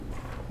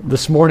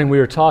This morning we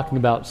were talking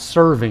about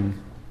serving,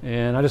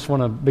 and I just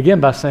want to begin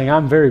by saying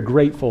I'm very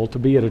grateful to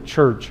be at a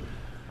church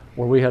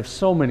where we have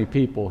so many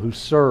people who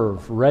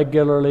serve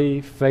regularly,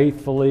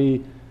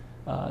 faithfully,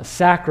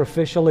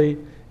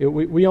 sacrificially.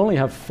 We only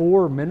have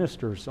 4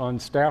 ministers on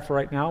staff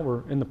right now.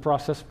 We're in the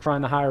process of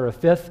trying to hire a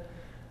 5th,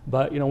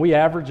 but we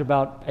average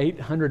about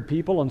 800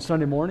 people on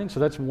Sunday morning, so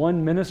that's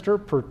 1 minister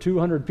per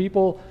 200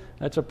 people.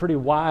 That's a pretty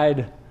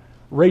wide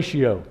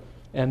ratio,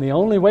 and the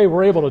only way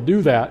we're able to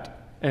do that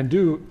and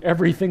do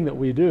everything that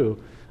we do,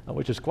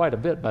 which is quite a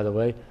bit, by the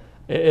way,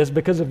 is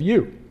because of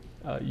you.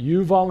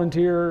 You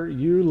volunteer,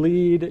 you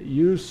lead,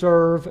 you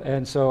serve,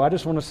 and so I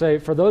just want to say,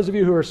 for those of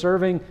you who are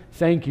serving,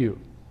 thank you,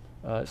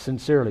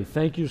 sincerely.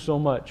 Thank you so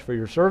much for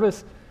your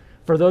service.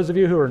 For those of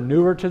you who are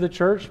newer to the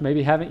church,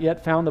 maybe haven't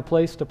yet found a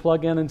place to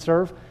plug in and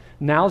serve,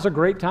 now's a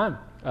great time.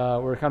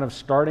 We're kind of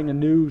starting a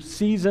new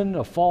season,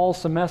 a fall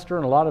semester,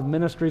 and a lot of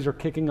ministries are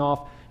kicking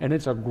off, and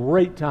it's a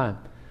great time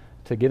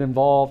to get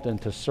involved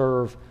and to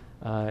serve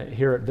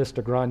here at Vista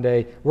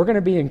Grande. We're going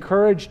to be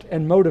encouraged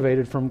and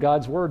motivated from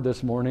God's Word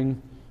this morning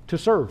to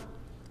serve.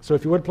 So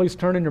if you would please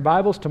turn in your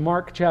Bibles to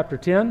Mark chapter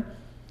 10.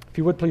 If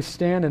you would please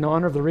stand in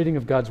honor of the reading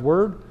of God's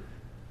Word.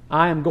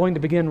 I am going to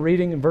begin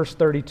reading in verse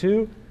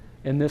 32,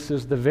 and this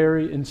is the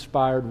very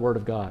inspired Word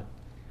of God.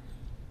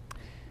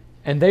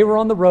 And they were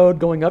on the road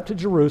going up to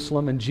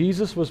Jerusalem, and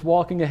Jesus was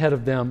walking ahead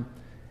of them,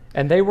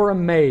 and they were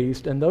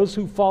amazed, and those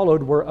who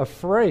followed were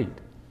afraid.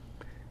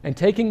 And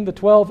taking the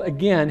 12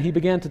 again, he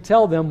began to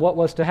tell them what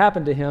was to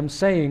happen to him,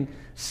 saying,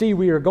 "See,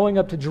 we are going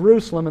up to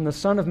Jerusalem, and the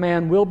Son of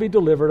Man will be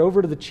delivered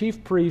over to the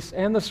chief priests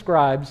and the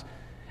scribes,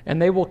 and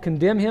they will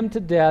condemn him to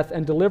death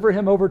and deliver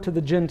him over to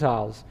the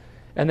Gentiles.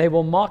 And they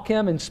will mock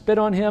him and spit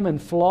on him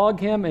and flog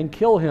him and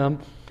kill him,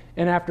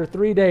 and after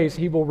 3 days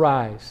he will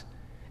rise."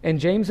 And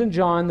James and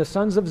John, the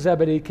sons of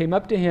Zebedee, came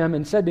up to him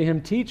and said to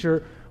him,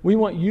 "Teacher, we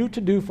want you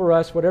to do for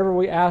us whatever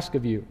we ask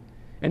of you."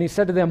 And he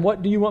said to them,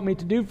 "What do you want me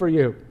to do for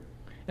you?"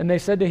 And they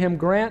said to him,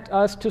 "Grant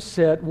us to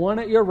sit, one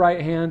at your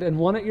right hand and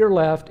one at your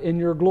left, in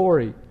your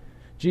glory."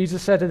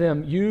 Jesus said to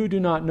them, "You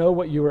do not know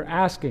what you are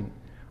asking.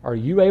 Are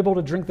you able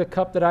to drink the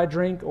cup that I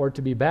drink, or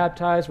to be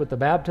baptized with the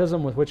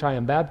baptism with which I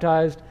am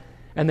baptized?"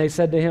 And they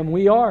said to him,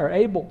 "We are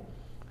able."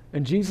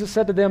 And Jesus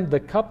said to them, "The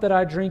cup that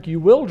I drink you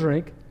will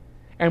drink,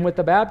 and with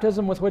the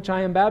baptism with which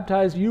I am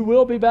baptized you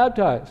will be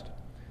baptized.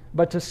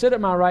 But to sit at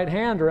my right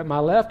hand or at my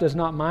left is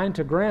not mine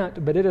to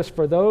grant, but it is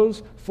for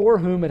those for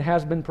whom it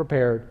has been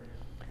prepared."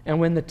 And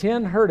when the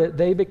 10 heard it,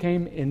 they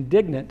became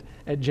indignant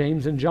at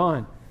James and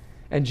John.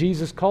 And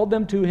Jesus called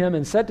them to him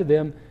and said to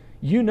them,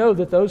 "You know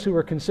that those who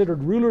are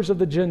considered rulers of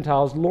the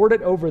Gentiles lord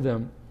it over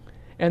them,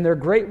 and their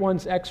great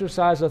ones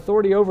exercise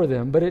authority over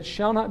them. But it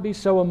shall not be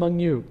so among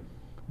you.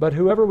 But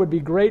whoever would be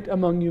great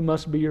among you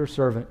must be your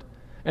servant,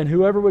 and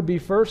whoever would be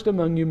first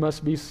among you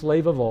must be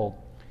slave of all.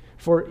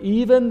 For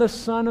even the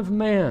Son of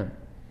Man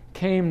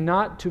came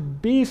not to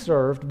be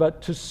served,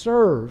 but to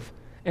serve,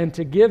 and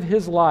to give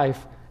his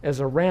life as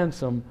a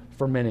ransom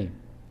for many."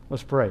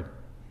 Let's pray.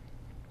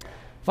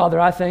 Father,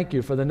 I thank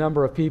you for the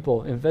number of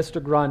people in Vista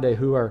Grande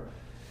who are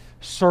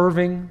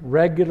serving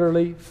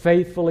regularly,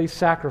 faithfully,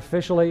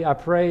 sacrificially. I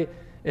pray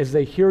as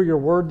they hear your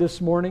word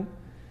this morning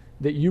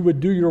that you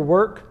would do your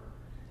work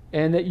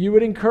and that you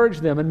would encourage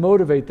them and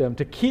motivate them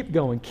to keep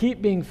going,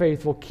 keep being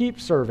faithful, keep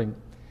serving.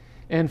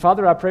 And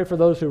Father, I pray for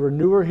those who are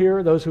newer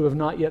here, those who have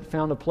not yet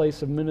found a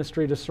place of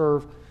ministry to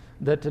serve,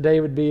 that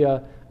today would be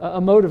a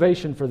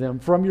motivation for them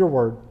from your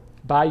word,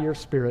 by your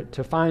Spirit,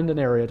 to find an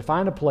area, to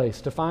find a place,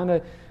 to find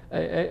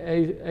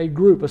a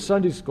group, a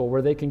Sunday school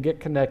where they can get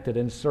connected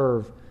and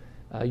serve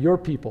your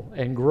people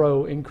and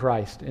grow in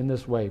Christ in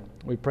this way.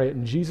 We pray it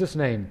in Jesus'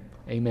 name.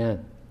 Amen.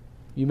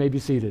 You may be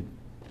seated.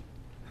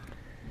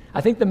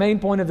 I think the main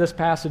point of this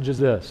passage is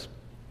this: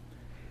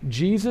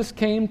 Jesus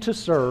came to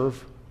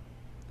serve,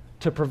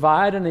 to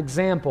provide an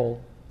example,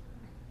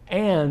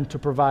 and to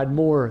provide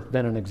more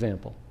than an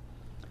example.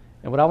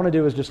 And what I want to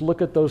do is just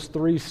look at those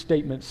 3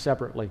 statements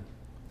separately.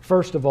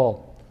 First of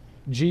all,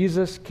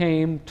 Jesus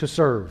came to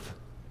serve.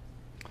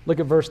 Look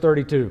at verse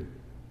 32.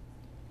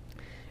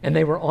 And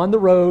they were on the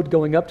road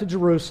going up to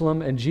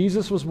Jerusalem, and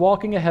Jesus was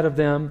walking ahead of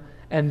them,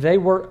 and they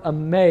were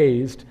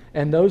amazed,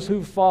 and those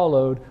who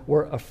followed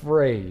were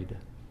afraid.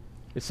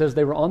 It says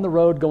they were on the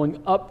road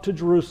going up to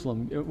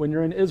Jerusalem. When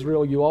you're in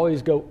Israel, you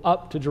always go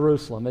up to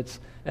Jerusalem. It's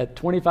at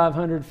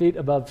 2,500 feet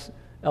above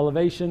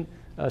elevation,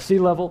 sea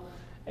level,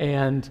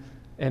 and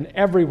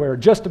everywhere,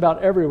 just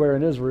about everywhere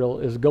in Israel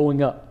is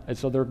going up. And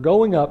so they're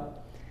going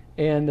up,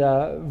 and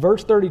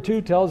verse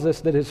 32 tells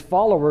us that his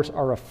followers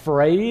are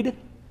afraid,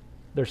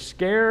 they're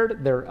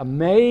scared, they're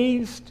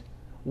amazed.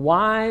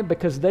 Why?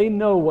 Because they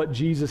know what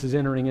Jesus is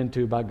entering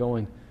into by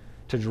going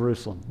to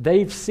Jerusalem.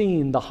 They've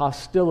seen the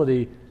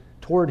hostility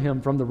toward him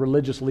from the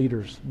religious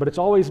leaders, but it's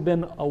always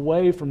been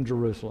away from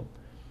Jerusalem.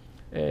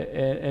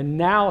 And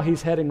now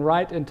he's heading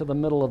right into the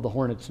middle of the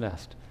hornet's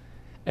nest.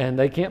 And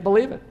they can't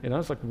believe it.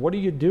 It's like, what are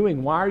you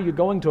doing? Why are you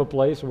going to a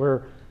place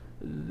where,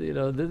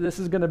 this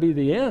is going to be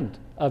the end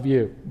of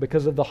you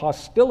because of the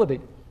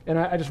hostility? And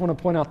I just want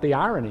to point out the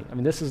irony. I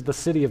mean, this is the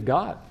city of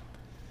God.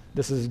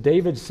 This is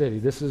David's city.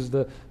 This is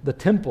the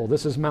temple.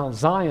 This is Mount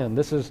Zion.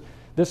 This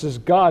is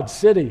God's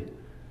city.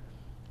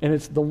 And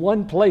it's the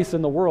one place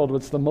in the world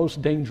that's the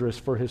most dangerous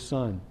for his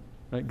son.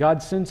 Right?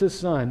 God sends his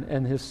son,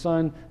 and his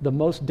son, the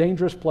most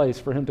dangerous place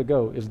for him to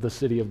go is the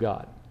city of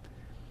God.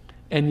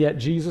 And yet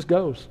Jesus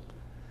goes.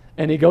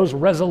 And he goes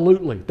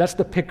resolutely. That's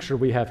the picture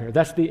we have here.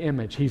 That's the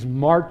image. He's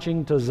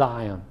marching to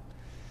Zion.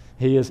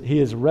 He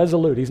is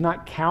resolute. He's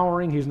not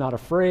cowering. He's not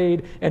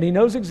afraid. And he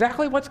knows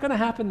exactly what's going to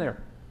happen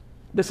there.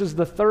 This is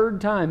the third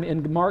time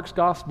in Mark's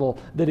gospel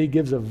that he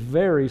gives a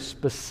very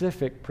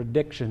specific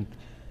prediction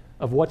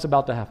of what's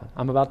about to happen.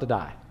 I'm about to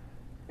die.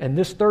 And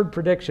this third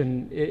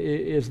prediction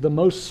is the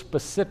most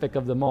specific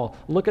of them all.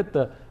 Look at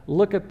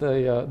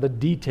the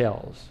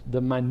details, the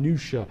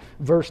minutia.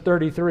 Verse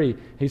 33,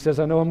 he says,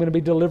 I know I'm going to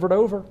be delivered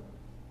over.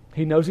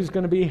 He knows he's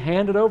going to be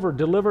handed over,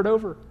 delivered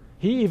over.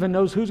 He even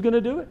knows who's going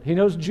to do it. He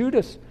knows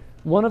Judas,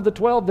 one of the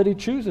 12 that he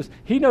chooses.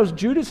 He knows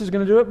Judas is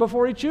going to do it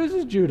before he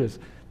chooses Judas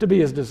to be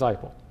his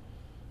disciple.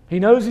 He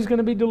knows he's going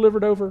to be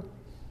delivered over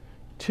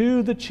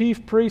to the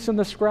chief priests and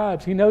the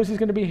scribes. He knows he's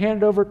going to be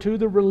handed over to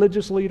the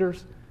religious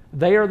leaders.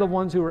 They are the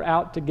ones who are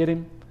out to get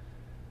him.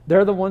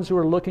 They're the ones who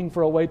are looking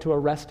for a way to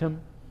arrest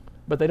him,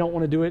 but they don't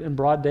want to do it in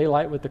broad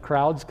daylight with the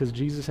crowds because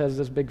Jesus has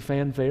this big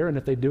fanfare, and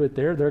if they do it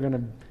there,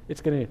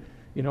 it's going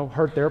to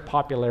hurt their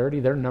popularity,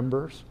 their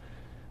numbers.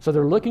 So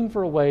they're looking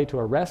for a way to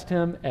arrest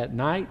him at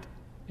night,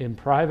 in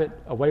private,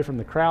 away from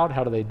the crowd.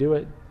 How do they do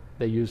it?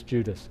 They use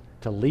Judas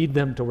to lead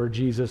them to where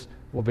Jesus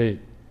will be.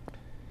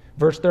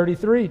 Verse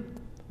 33,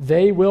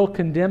 they will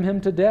condemn him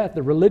to death.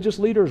 The religious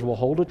leaders will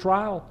hold a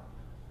trial.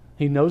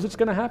 He knows it's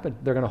going to happen.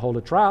 They're going to hold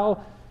a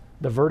trial.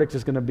 The verdict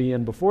is going to be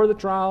in before the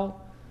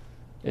trial.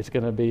 It's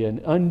going to be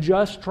an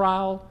unjust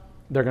trial.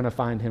 They're going to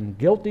find him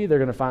guilty. They're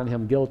going to find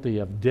him guilty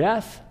of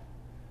death.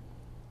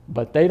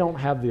 But they don't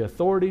have the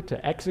authority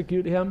to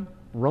execute him.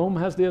 Rome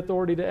has the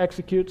authority to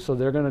execute, so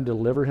they're going to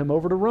deliver him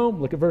over to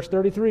Rome. Look at verse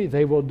 33.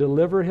 They will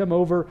deliver him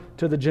over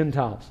to the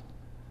Gentiles.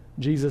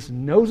 Jesus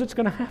knows it's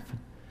going to happen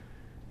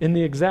in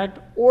the exact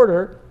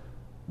order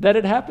that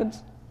it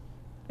happens.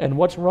 And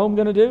what's Rome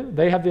going to do?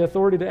 They have the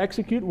authority to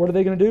execute. What are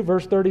they going to do?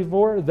 Verse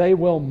 34, they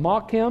will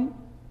mock him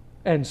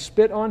and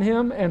spit on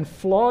him and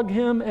flog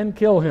him and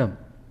kill him.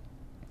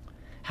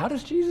 How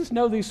does Jesus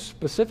know these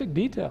specific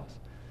details?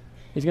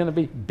 He's going to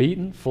be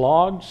beaten,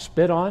 flogged,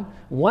 spit on.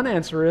 One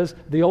answer is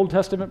the Old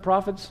Testament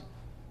prophets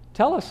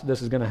tell us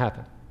this is going to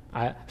happen.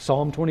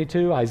 Psalm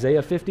 22,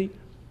 Isaiah 50.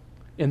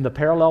 In the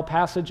parallel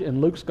passage in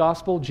Luke's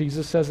gospel,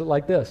 Jesus says it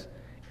like this: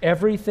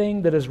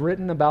 everything that is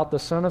written about the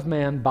Son of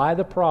Man by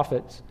the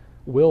prophets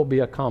will be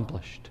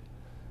accomplished.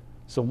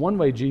 So one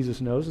way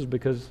Jesus knows is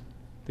because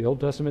the Old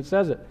Testament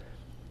says it.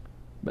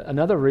 But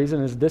another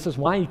reason is this is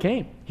why he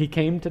came. He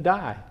came to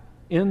die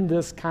in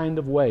this kind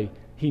of way.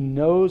 He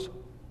knows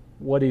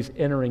what he's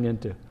entering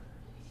into.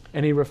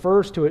 And he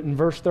refers to it in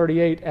verse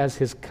 38 as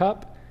his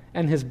cup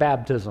and his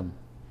baptism.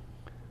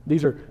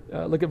 These are,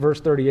 look at verse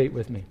 38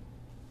 with me.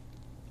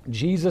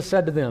 Jesus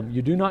said to them,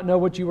 you do not know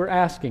what you are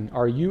asking.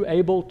 Are you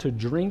able to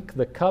drink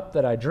the cup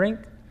that I drink,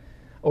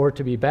 or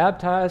to be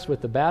baptized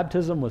with the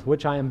baptism with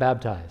which I am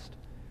baptized?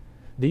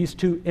 These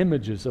two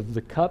images of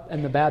the cup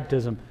and the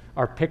baptism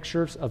are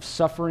pictures of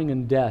suffering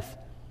and death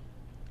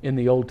in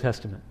the Old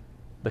Testament.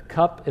 The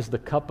cup is the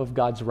cup of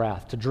God's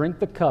wrath. To drink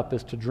the cup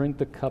is to drink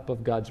the cup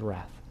of God's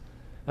wrath.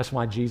 That's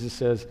why Jesus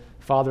says,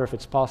 Father, if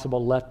it's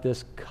possible, let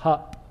this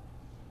cup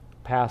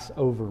pass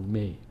over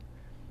me.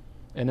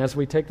 And as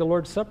we take the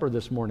Lord's Supper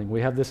this morning,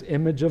 we have this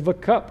image of a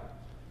cup,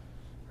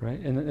 right?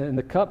 And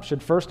the cup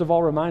should first of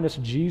all remind us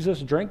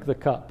Jesus drank the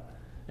cup.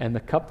 And the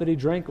cup that he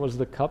drank was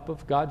the cup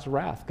of God's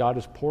wrath. God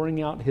is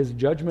pouring out his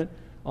judgment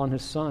on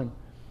his Son.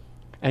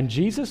 And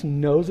Jesus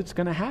knows it's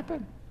going to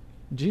happen.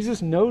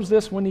 Jesus knows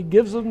this when he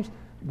gives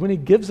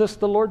us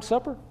the Lord's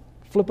Supper.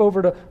 Flip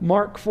over to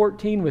Mark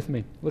 14 with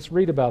me. Let's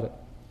read about it.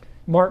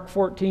 Mark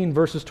 14,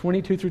 verses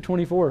 22 through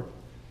 24.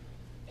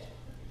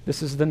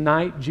 This is the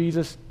night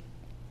Jesus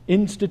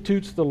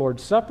institutes the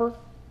Lord's Supper.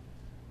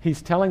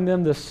 He's telling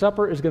them this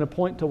supper is going to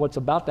point to what's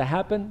about to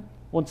happen.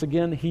 Once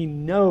again, he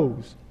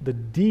knows the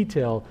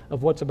detail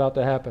of what's about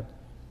to happen.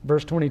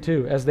 Verse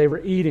 22, as they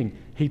were eating,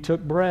 he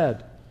took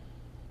bread,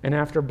 and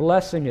after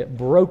blessing it,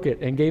 broke it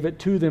and gave it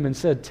to them and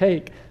said,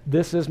 take,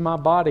 this is my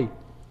body.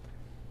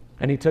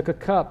 And he took a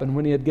cup, and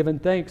when he had given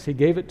thanks, he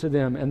gave it to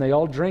them, and they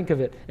all drank of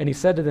it. And he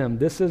said to them,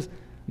 this is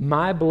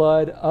my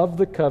blood of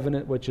the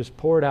covenant, which is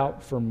poured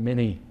out for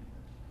many.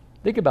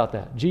 Think about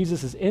that.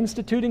 Jesus is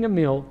instituting a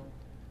meal.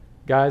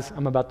 Guys,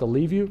 I'm about to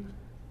leave you,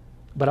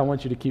 but I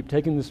want you to keep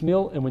taking this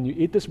meal, and when you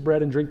eat this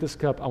bread and drink this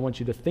cup, I want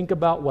you to think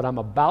about what I'm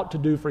about to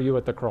do for you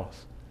at the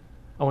cross.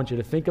 I want you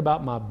to think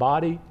about my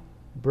body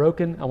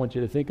broken. I want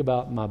you to think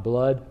about my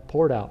blood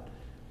poured out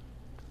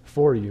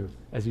for you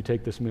as you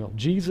take this meal.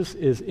 Jesus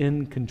is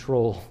in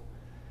control.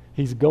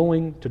 He's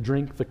going to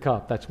drink the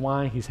cup. That's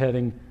why he's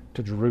heading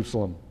to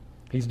Jerusalem.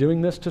 He's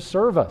doing this to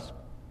serve us.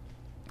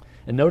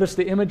 And notice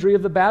the imagery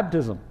of the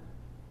baptism.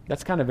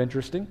 That's kind of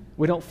interesting.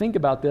 We don't think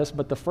about this,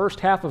 but the first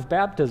half of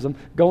baptism,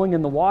 going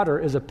in the water,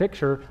 is a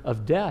picture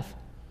of death.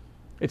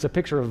 It's a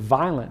picture of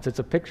violence. It's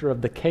a picture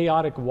of the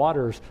chaotic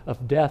waters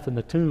of death in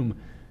the tomb.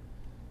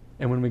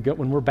 And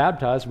when we're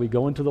baptized, we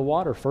go into the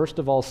water, first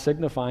of all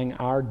signifying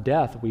our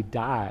death. We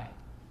die.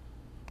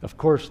 Of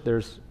course,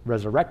 there's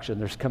resurrection.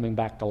 There's coming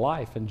back to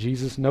life. And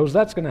Jesus knows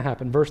that's going to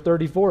happen. Verse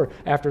 34,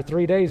 after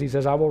 3 days, he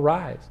says, I will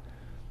rise.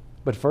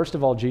 But first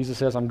of all, Jesus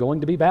says, I'm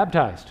going to be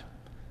baptized.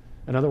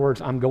 In other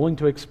words, I'm going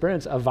to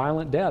experience a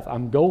violent death.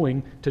 I'm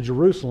going to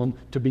Jerusalem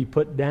to be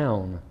put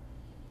down.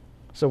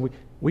 So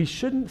we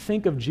shouldn't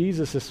think of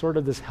Jesus as sort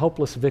of this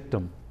helpless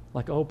victim.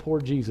 Like, oh,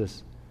 poor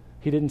Jesus.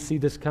 He didn't see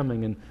this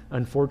coming, and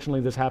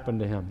unfortunately this happened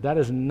to him. That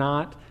is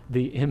not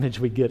the image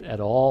we get at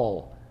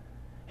all.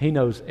 He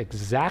knows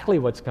exactly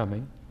what's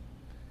coming.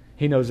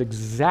 He knows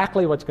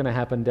exactly what's going to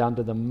happen down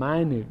to the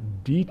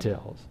minute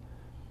details.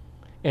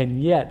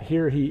 And yet,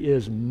 here he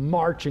is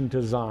marching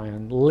to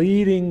Zion,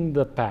 leading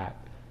the pack,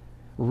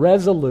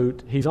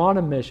 resolute. He's on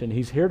a mission.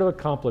 He's here to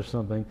accomplish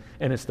something.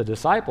 And it's the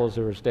disciples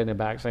who are standing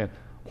back saying,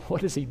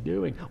 what is he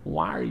doing?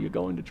 Why are you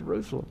going to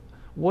Jerusalem?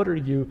 What are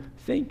you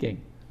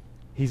thinking?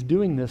 He's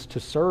doing this to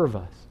serve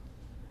us.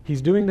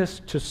 He's doing this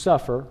to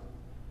suffer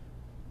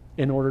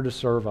in order to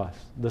serve us.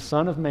 The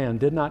Son of Man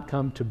did not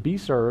come to be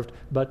served,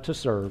 but to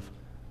serve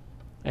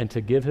and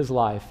to give his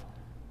life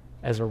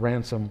as a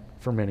ransom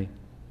for many.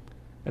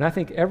 And I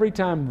think every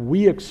time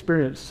we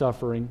experience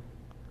suffering,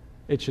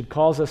 it should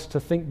cause us to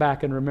think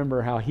back and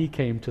remember how he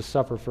came to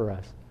suffer for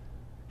us.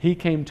 He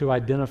came to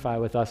identify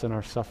with us in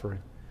our suffering.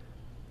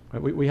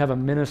 We have a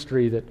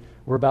ministry that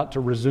we're about to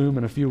resume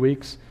in a few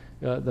weeks.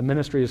 The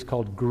ministry is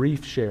called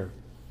Grief Share.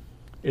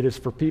 It is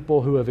for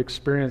people who have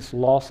experienced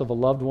loss of a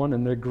loved one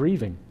and they're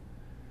grieving.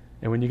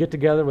 And when you get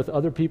together with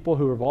other people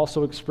who have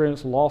also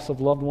experienced loss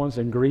of loved ones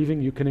and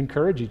grieving, you can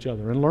encourage each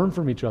other and learn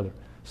from each other.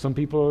 Some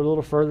people are a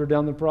little further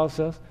down the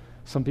process.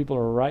 Some people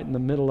are right in the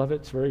middle of it.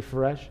 It's very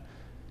fresh.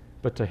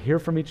 But to hear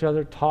from each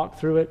other, talk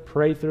through it,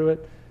 pray through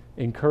it,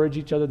 encourage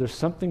each other, there's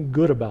something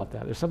good about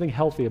that. There's something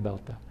healthy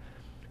about that.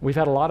 We've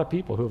had a lot of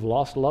people who have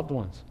lost loved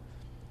ones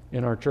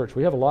in our church.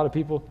 We have a lot of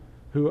people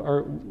who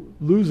are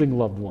losing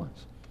loved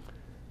ones.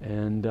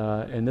 And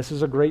this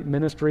is a great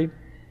ministry.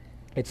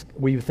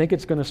 We think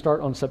it's going to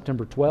start on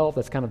September 12th.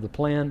 That's kind of the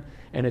plan.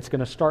 And it's going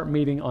to start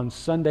meeting on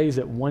Sundays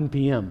at 1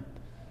 p.m.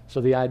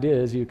 So the idea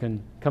is you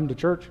can come to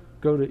church,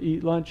 go to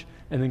eat lunch,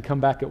 and then come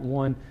back at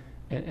 1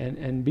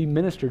 and be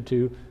ministered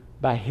to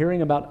by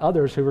hearing about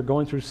others who are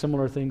going through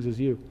similar things as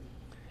you.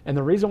 And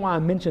the reason why I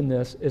mention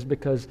this is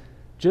because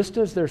just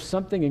as there's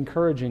something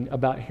encouraging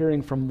about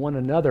hearing from one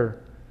another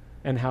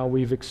and how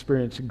we've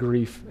experienced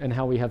grief and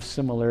how we have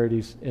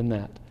similarities in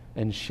that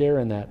and share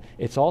in that,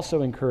 it's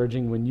also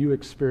encouraging when you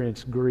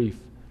experience grief,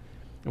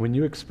 when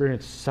you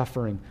experience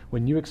suffering,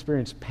 when you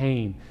experience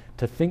pain,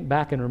 to think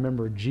back and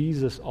remember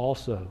Jesus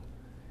also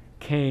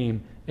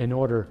came in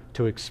order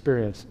to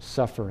experience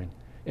suffering,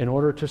 in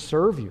order to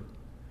serve you,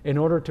 in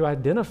order to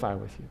identify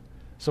with you.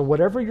 So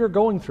whatever you're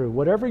going through,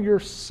 whatever you're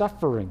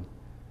suffering,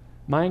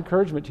 my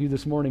encouragement to you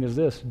this morning is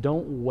this: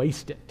 don't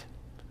waste it.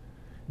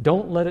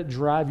 Don't let it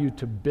drive you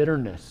to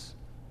bitterness.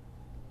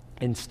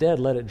 Instead,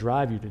 let it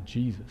drive you to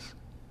Jesus.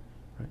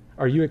 Right?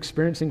 Are you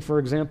experiencing, for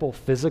example,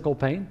 physical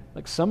pain?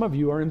 Like some of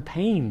you are in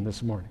pain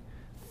this morning.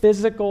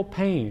 Physical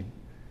pain.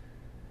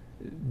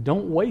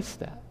 Don't waste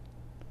that.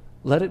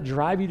 Let it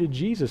drive you to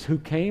Jesus, who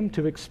came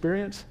to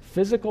experience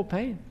physical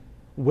pain.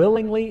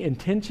 Willingly,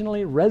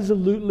 intentionally,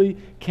 resolutely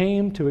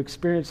came to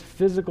experience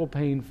physical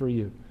pain for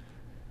you.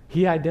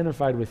 He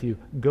identified with you.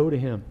 Go to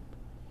him.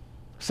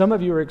 Some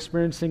of you are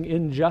experiencing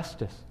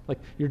injustice, like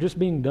you're just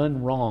being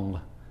done wrong.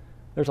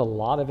 There's a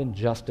lot of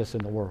injustice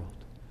in the world,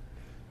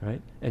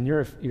 right? And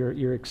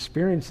you're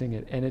experiencing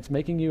it, and it's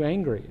making you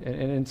angry, and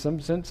in some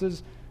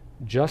senses,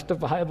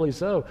 justifiably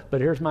so.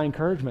 But here's my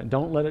encouragement: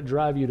 don't let it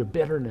drive you to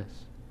bitterness.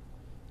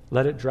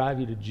 Let it drive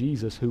you to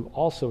Jesus, who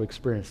also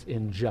experienced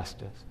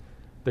injustice,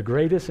 the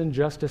greatest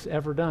injustice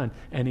ever done,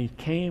 and he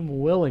came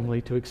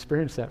willingly to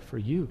experience that for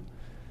you.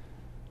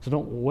 So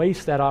don't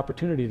waste that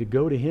opportunity to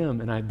go to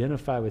him and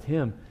identify with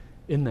him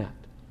in that.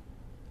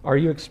 Are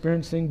you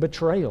experiencing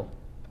betrayal?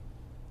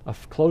 A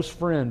close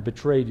friend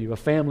betrayed you. A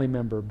family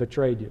member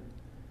betrayed you.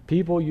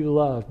 People you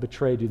love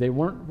betrayed you. They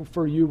weren't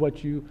for you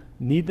what you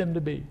need them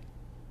to be.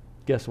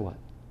 Guess what?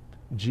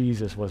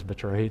 Jesus was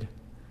betrayed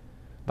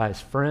by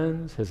his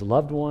friends, his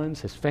loved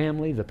ones, his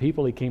family, the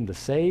people he came to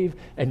save,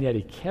 and yet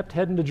he kept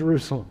heading to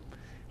Jerusalem.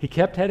 He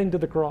kept heading to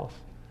the cross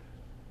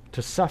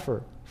to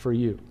suffer for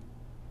you.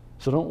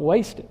 So don't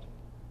waste it,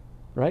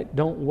 right?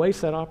 Don't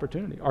waste that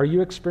opportunity. Are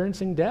you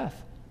experiencing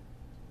death?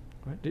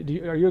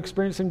 Right? Are you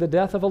experiencing the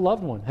death of a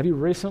loved one? Have you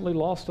recently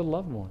lost a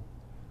loved one?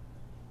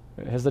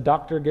 Has the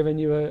doctor given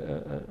you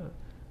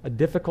a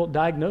difficult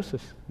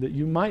diagnosis that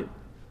you might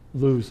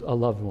lose a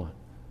loved one?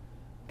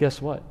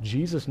 Guess what?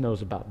 Jesus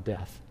knows about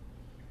death.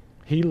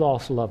 He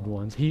lost loved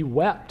ones. He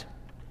wept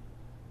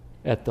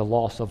at the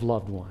loss of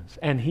loved ones.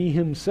 And he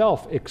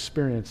himself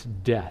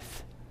experienced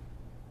death.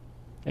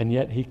 And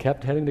yet he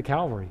kept heading to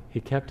Calvary. He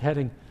kept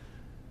heading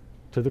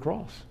to the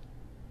cross.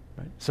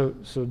 Right? So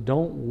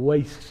don't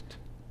waste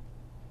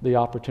the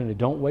opportunity.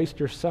 Don't waste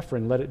your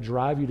suffering. Let it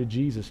drive you to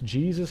Jesus.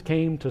 Jesus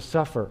came to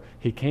suffer.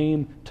 He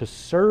came to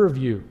serve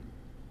you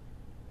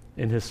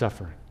in his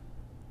suffering.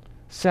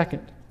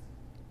 Second,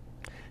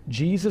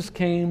 Jesus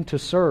came to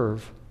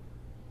serve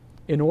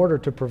in order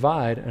to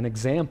provide an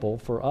example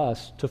for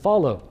us to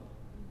follow.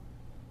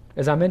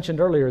 As I mentioned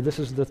earlier, this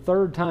is the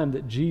third time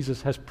that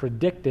Jesus has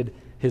predicted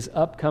his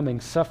upcoming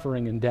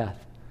suffering and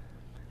death.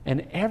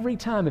 And every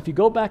time, if you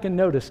go back and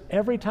notice,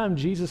 every time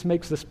Jesus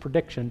makes this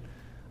prediction,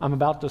 I'm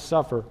about to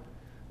suffer,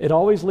 it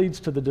always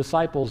leads to the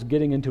disciples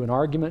getting into an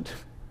argument.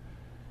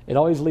 It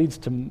always leads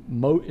to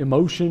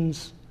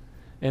emotions,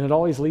 and it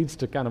always leads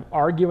to kind of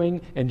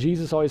arguing, and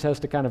Jesus always has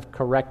to kind of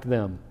correct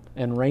them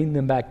and rein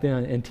them back in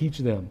and teach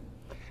them.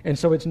 And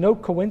so it's no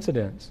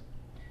coincidence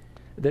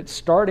that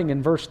starting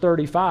in verse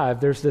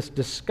 35, there's this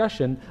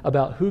discussion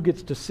about who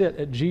gets to sit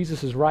at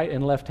Jesus' right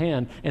and left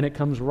hand, and it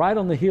comes right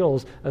on the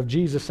heels of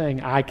Jesus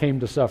saying, I came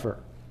to suffer.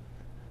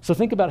 So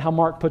think about how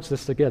Mark puts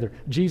this together.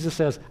 Jesus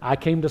says, I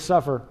came to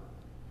suffer.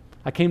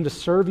 I came to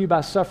serve you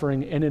by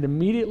suffering, and it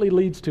immediately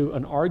leads to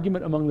an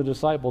argument among the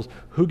disciples,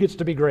 who gets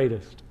to be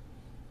greatest?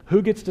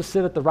 Who gets to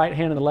sit at the right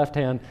hand and the left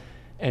hand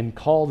and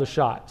call the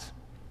shots,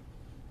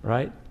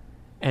 right?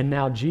 And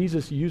now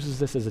Jesus uses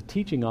this as a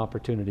teaching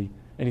opportunity,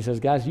 and he says,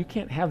 guys, you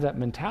can't have that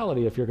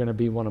mentality if you're going to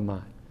be one of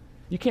mine.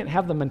 You can't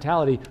have the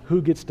mentality,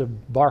 who gets to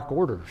bark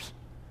orders?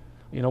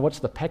 You know, what's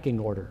the pecking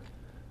order?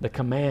 The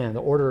command, the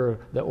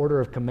order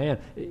of command.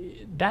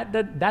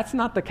 That's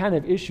not the kind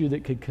of issue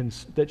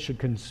that should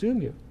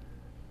consume you.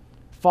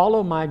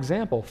 Follow my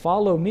example.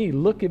 Follow me.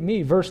 Look at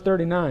me. Verse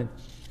 39.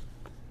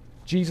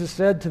 Jesus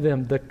said to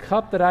them, the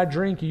cup that I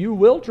drink, you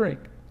will drink.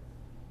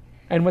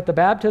 And with the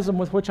baptism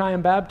with which I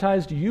am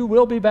baptized, you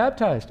will be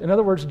baptized. In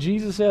other words,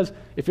 Jesus says,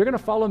 if you're going to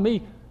follow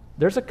me,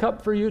 there's a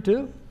cup for you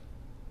too.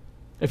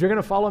 If you're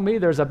going to follow me,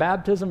 there's a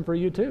baptism for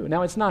you too.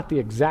 Now, it's not the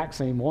exact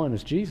same one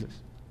as Jesus.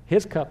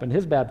 His cup and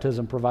his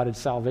baptism provided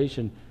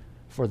salvation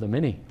for the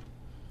many,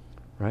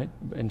 right?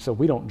 And so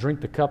we don't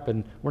drink the cup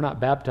and we're not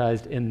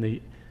baptized in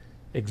the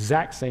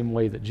exact same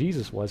way that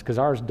Jesus was, because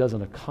ours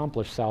doesn't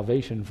accomplish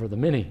salvation for the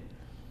many.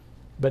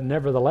 But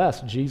nevertheless,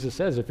 Jesus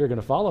says, if you're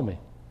going to follow me,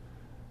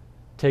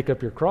 take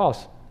up your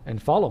cross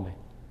and follow me.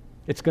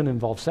 It's going to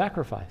involve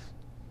sacrifice.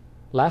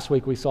 Last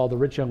week we saw the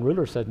rich young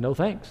ruler said, no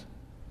thanks.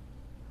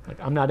 Like,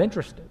 I'm not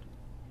interested.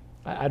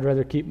 I'd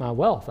rather keep my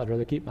wealth. I'd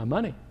rather keep my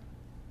money.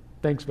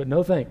 Thanks, but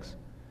no thanks.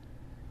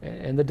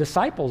 And the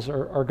disciples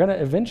are going to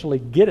eventually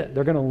get it.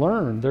 They're going to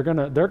learn. They're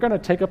going to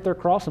take up their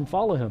cross and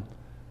follow him.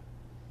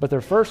 But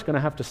they're first going to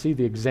have to see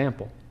the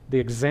example. The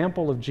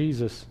example of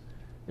Jesus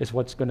is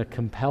what's going to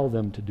compel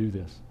them to do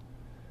this.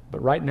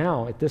 But right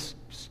now, at this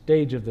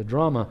stage of the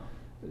drama,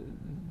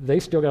 they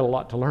still got a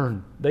lot to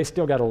learn. They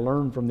still got to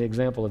learn from the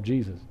example of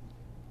Jesus.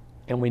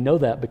 And we know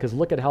that because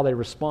look at how they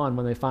respond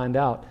when they find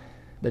out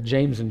that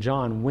James and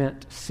John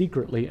went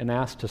secretly and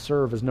asked to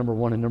serve as number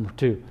one and number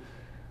two.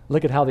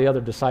 Look at how the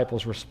other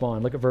disciples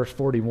respond. Look at verse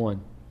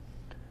 41.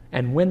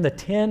 And when the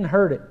 10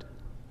 heard it,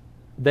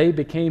 they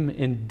became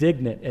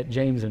indignant at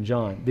James and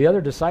John. The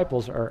other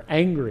disciples are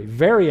angry,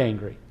 very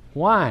angry.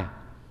 Why?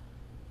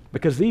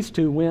 Because these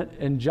two went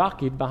and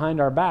jockeyed behind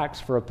our backs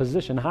for a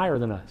position higher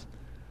than us.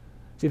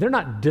 See, they're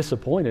not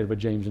disappointed with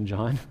James and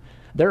John.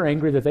 They're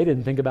angry that they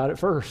didn't think about it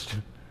first.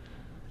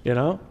 You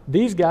know,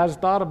 these guys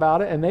thought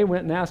about it and they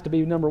went and asked to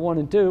be number one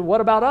and two. What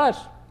about us?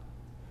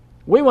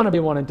 We want to be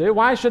one and two.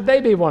 Why should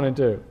they be one and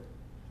two?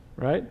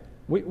 Right?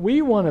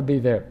 We want to be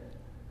there.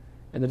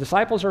 And the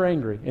disciples are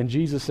angry. And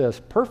Jesus says,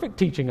 perfect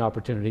teaching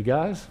opportunity,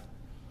 guys.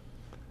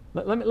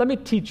 Let me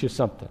teach you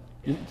something.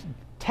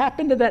 Tap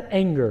into that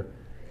anger.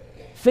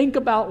 Think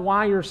about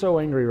why you're so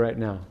angry right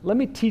now. Let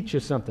me teach you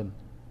something.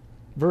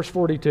 Verse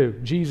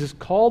 42, Jesus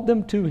called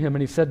them to him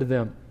and he said to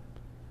them,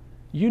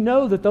 you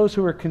know that those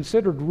who are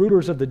considered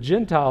rulers of the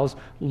Gentiles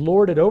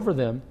lord it over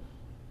them,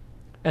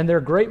 and their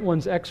great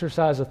ones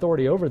exercise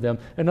authority over them.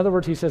 In other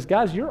words, he says,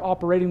 guys, you're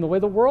operating the way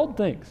the world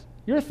thinks.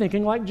 You're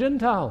thinking like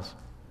Gentiles.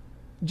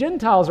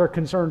 Gentiles are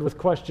concerned with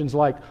questions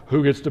like,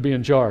 who gets to be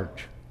in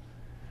charge?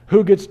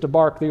 Who gets to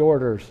bark the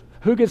orders?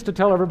 Who gets to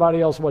tell everybody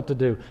else what to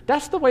do?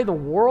 That's the way the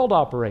world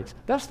operates.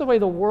 That's the way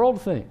the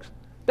world thinks.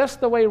 That's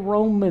the way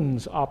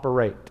Romans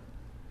operate.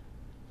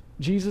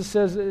 Jesus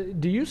says,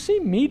 do you see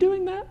me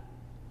doing that?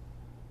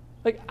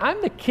 Like,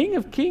 I'm the King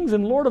of Kings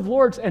and Lord of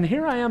Lords, and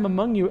here I am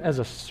among you as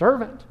a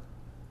servant.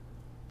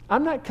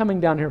 I'm not coming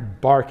down here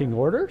barking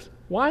orders.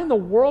 Why in the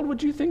world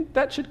would you think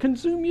that should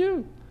consume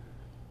you?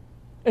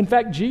 In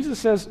fact, Jesus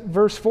says,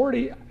 verse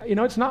 40,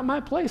 it's not my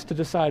place to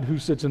decide who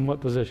sits in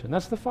what position.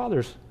 That's the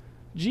Father's.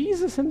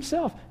 Jesus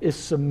himself is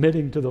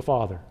submitting to the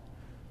Father.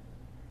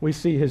 We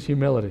see his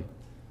humility.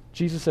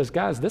 Jesus says,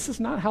 guys, this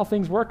is not how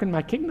things work in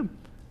my kingdom.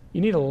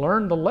 You need to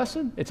learn the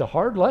lesson. It's a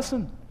hard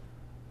lesson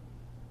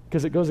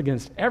because it goes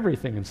against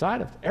everything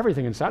inside of it.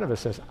 Everything inside of us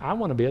says, I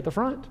want to be at the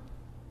front.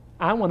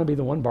 I want to be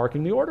the one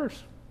barking the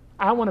orders.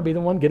 I want to be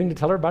the one getting to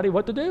tell everybody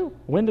what to do,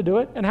 when to do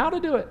it, and how to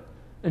do it.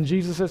 And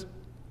Jesus says,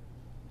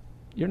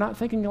 you're not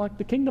thinking like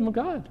the kingdom of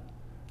God.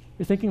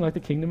 You're thinking like the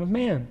kingdom of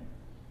man.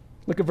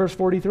 Look at verse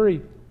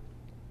 43.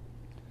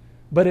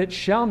 but it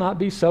shall not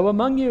be so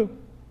among you.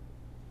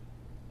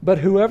 But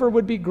whoever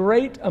would be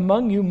great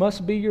among you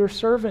must be your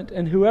servant,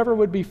 and whoever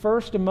would be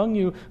first among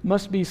you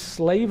must be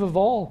slave of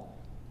all.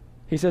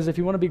 He says, if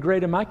you want to be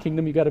great in my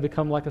kingdom, you've got to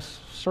become like a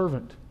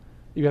servant.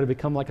 You've got to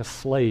become like a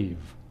slave.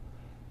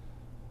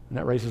 And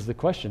that raises the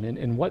question,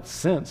 in what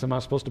sense am I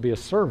supposed to be a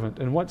servant?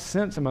 In what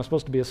sense am I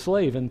supposed to be a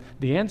slave? And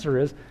the answer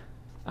is,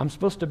 I'm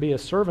supposed to be a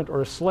servant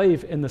or a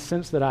slave in the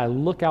sense that I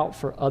look out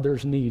for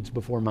others' needs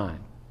before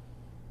mine.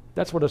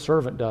 That's what a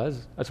servant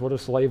does. That's what a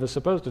slave is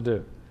supposed to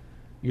do.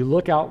 You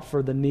look out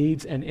for the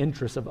needs and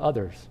interests of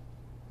others.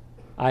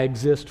 I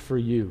exist for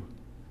you.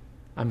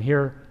 I'm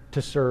here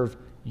to serve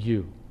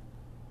you.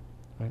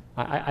 Right?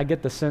 I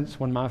get the sense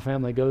when my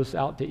family goes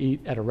out to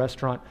eat at a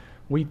restaurant,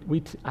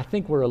 I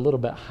think we're a little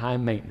bit high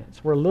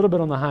maintenance. We're a little bit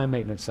on the high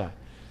maintenance side.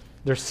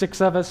 There's 6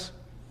 of us,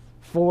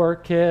 4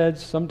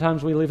 kids.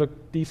 Sometimes we leave a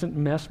decent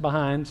mess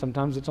behind.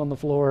 Sometimes it's on the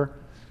floor.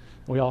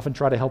 We often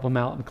try to help them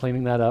out in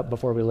cleaning that up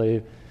before we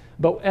leave.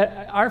 But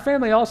our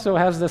family also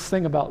has this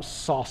thing about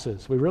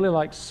sauces. We really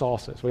like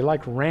sauces. We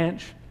like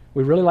ranch.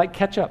 We really like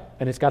ketchup,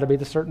 and it's got to be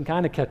the certain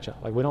kind of ketchup.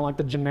 Like, we don't like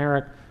the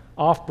generic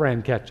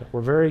off-brand ketchup.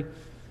 We're very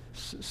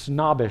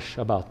snobbish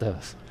about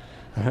this.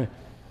 Right?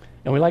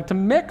 And we like to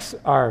mix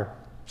our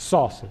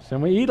sauces,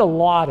 and we eat a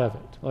lot of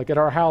it. Like at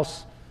our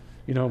house,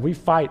 we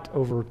fight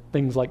over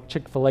things like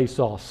Chick-fil-A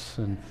sauce,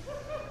 and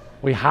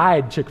we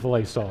hide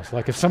Chick-fil-A sauce.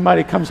 Like if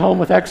somebody comes home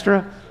with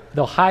extra,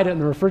 they'll hide it in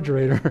the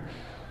refrigerator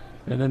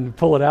and then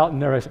pull it out,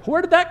 and everybody says,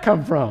 where did that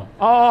come from?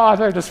 Oh,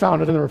 I just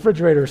found it in the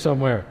refrigerator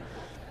somewhere.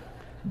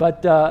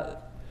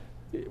 But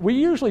we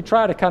usually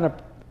try to kind of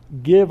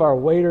give our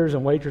waiters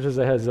and waitresses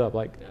a heads up,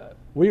 like,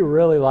 we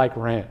really like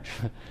ranch,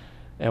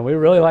 and we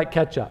really like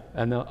ketchup.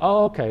 And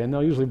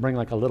they'll usually bring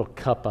like a little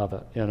cup of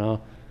it, and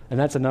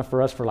that's enough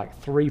for us for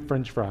like 3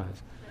 French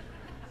fries.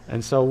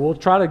 And so we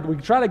try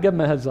to give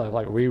them a heads up,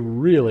 like, we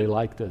really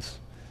like this,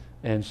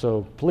 and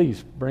so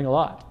please bring a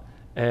lot.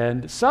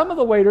 And some of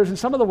the waiters and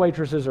some of the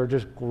waitresses are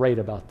just great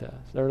about this.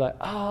 They're like,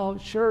 oh,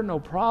 sure, no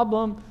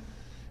problem.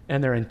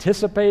 And they're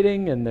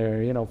anticipating, and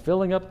they're,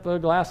 filling up the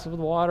glass of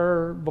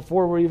water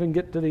before we even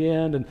get to the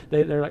end. And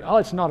they're like, oh,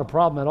 it's not a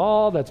problem at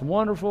all. That's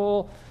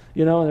wonderful.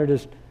 And they're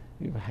just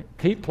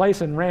keep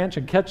placing ranch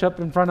and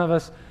ketchup in front of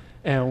us.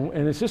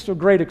 And it's just a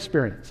great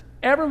experience.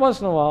 Every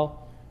once in a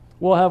while,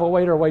 we'll have a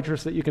waiter or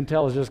waitress that you can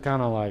tell is just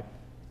kind of like,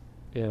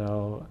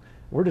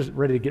 we're just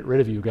ready to get rid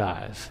of you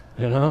guys,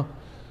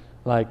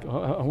 Like,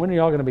 when are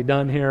y'all going to be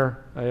done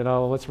here?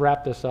 Let's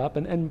wrap this up.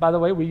 And by the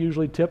way, we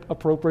usually tip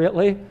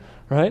appropriately,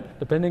 right?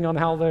 Depending on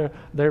how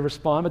they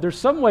respond. But there's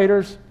some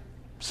waiters,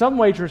 some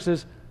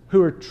waitresses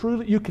who are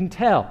truly, you can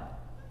tell.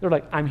 They're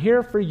like, I'm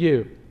here for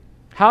you.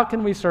 How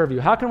can we serve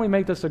you? How can we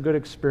make this a good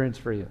experience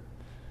for you?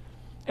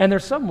 And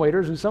there's some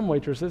waiters and some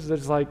waitresses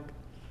that's like,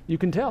 you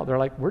can tell. They're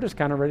like, we're just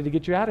kind of ready to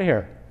get you out of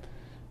here.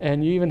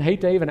 And you even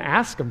hate to even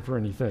ask them for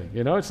anything.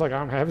 It's like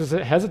I'm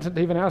hesitant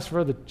to even ask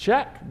for the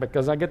check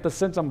because I get the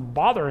sense I'm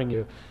bothering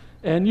you.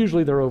 And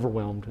usually they're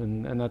overwhelmed,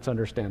 and that's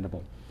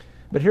understandable.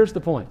 But here's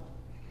the point.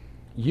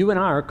 You and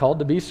I are called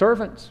to be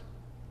servants.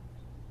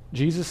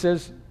 Jesus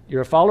says, you're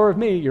a follower of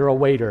me, you're a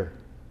waiter.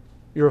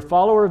 You're a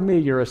follower of me,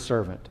 you're a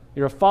servant.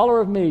 You're a follower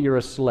of me, you're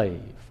a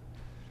slave.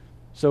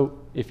 So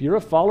if you're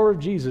a follower of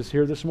Jesus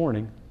here this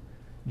morning,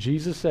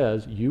 Jesus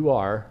says you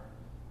are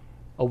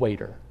a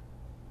waiter.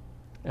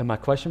 And my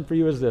question for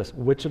you is this: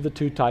 which of the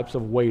 2 types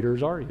of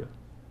waiters are you?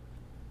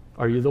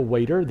 Are you the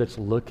waiter that's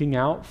looking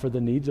out for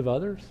the needs of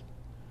others?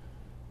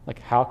 Like,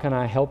 how can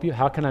I help you?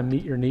 How can I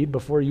meet your need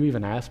before you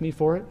even ask me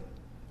for it?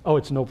 Oh,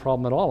 it's no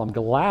problem at all. I'm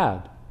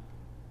glad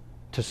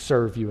to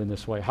serve you in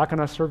this way. How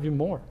can I serve you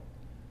more?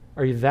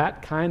 Are you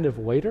that kind of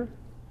waiter?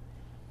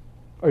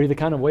 Or are you the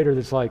kind of waiter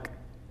that's like,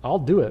 I'll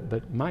do it,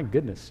 but my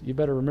goodness, you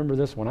better remember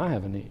this when I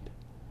have a need.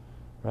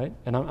 Right?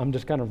 And I'm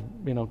just kind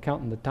of,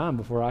 counting the time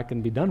before I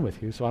can be done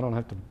with you so I don't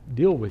have to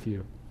deal with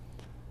you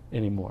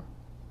anymore.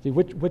 See,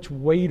 which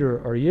waiter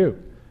are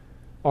you?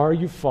 Are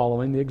you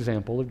following the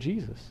example of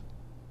Jesus?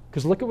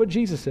 Because look at what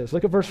Jesus says.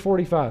 Look at verse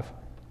 45.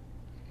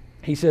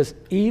 He says,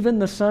 even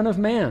the Son of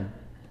Man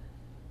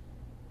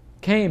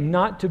came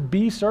not to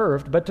be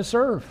served, but to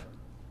serve.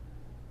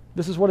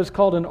 This is what is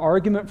called an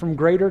argument from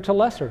greater to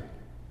lesser.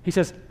 He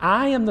says,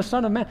 I am the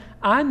Son of Man.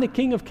 I'm the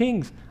King of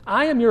Kings.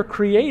 I am your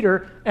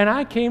Creator, and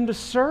I came to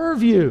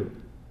serve you.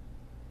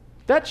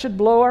 That should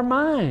blow our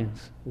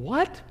minds.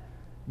 What?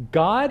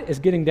 God is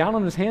getting down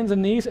on his hands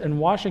and knees and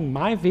washing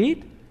my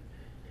feet?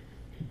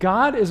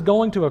 God is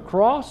going to a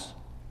cross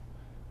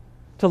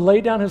to lay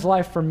down his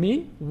life for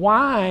me?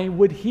 Why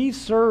would he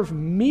serve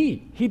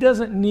me? He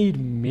doesn't need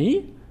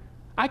me.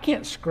 I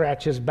can't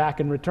scratch his back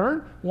in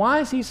return. Why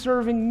is he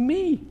serving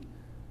me?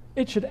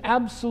 It should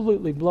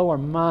absolutely blow our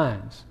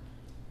minds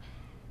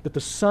that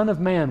the Son of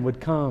Man would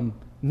come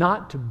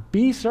not to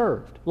be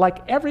served, like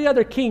every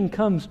other king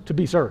comes to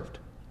be served.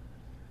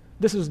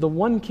 This is the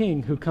one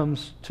king who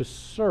comes to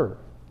serve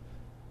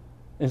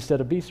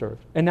instead of be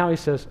served. And now he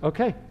says,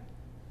 okay,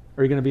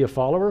 are you going to be a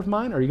follower of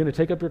mine? Are you going to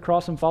take up your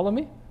cross and follow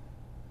me?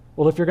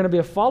 Well, if you're going to be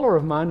a follower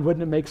of mine,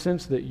 wouldn't it make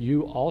sense that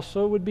you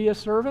also would be a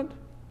servant?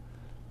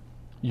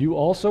 You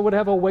also would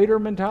have a waiter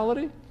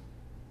mentality?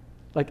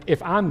 Like,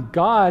 if I'm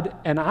God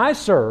and I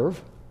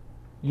serve,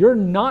 you're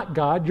not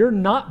God, you're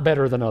not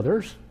better than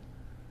others.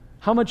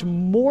 How much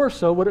more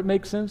so would it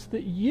make sense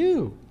that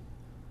you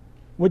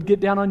would get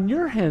down on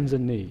your hands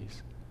and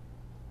knees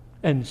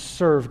and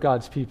serve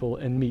God's people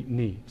and meet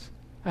needs?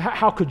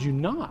 How could you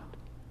not?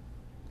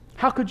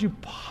 How could you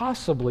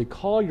possibly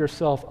call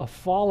yourself a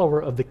follower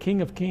of the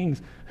King of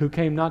Kings who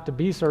came not to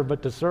be served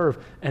but to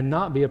serve and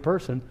not be a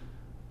person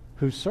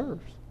who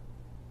serves?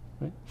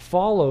 Right?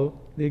 Follow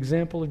the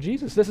example of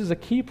Jesus. This is a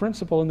key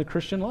principle in the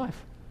Christian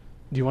life.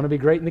 Do you want to be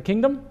great in the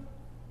kingdom?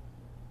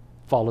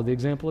 Follow the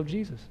example of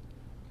Jesus.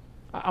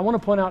 I want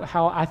to point out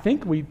how I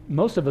think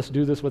most of us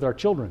do this with our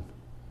children.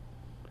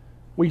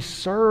 We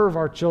serve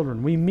our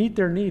children. We meet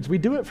their needs. We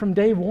do it from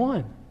day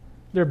one.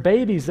 They're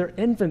babies, they're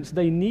infants.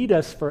 They need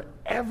us for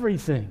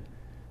everything.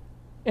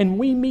 And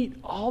we meet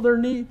all their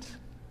needs.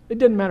 It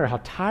doesn't matter how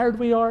tired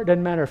we are. It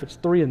doesn't matter if it's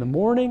 3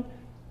 a.m,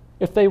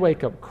 if they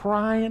wake up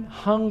crying,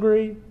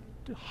 hungry,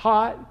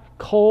 hot,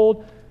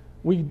 cold.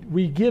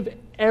 We give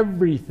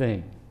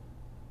everything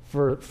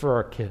for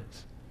our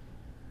kids.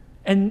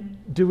 And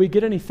do we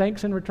get any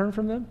thanks in return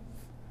from them?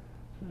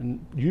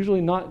 And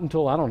usually not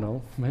until, I don't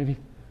know, maybe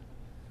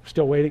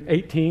still waiting,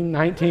 18,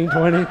 19,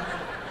 20,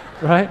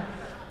 right?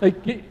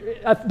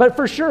 But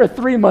for sure, a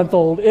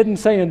 3-month-old isn't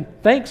saying,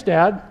 thanks,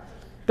 Dad,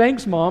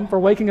 thanks, Mom, for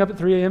waking up at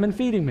 3 a.m. and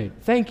feeding me.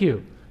 Thank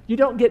you. You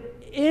don't get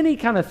any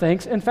kind of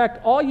thanks. In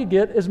fact, all you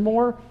get is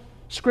more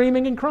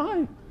screaming and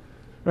crying,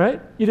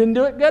 right? You didn't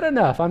do it good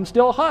enough. I'm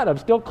still hot. I'm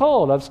still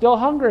cold. I'm still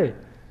hungry.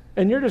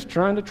 And you're just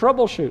trying to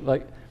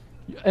troubleshoot.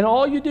 And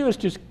all you do is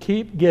just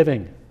keep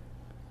giving.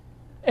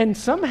 And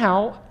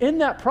somehow, in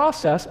that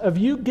process of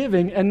you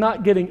giving and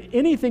not getting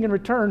anything in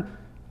return,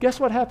 guess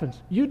what happens?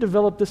 You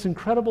develop this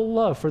incredible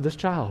love for this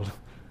child.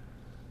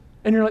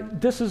 And you're like,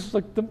 this is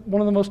like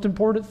one of the most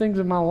important things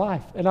in my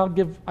life. And I'll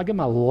give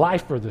my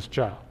life for this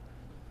child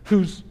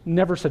who's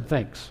never said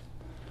thanks,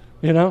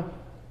 you know?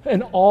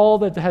 And all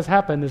that has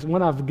happened is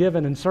when I've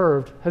given and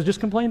served has just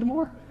complained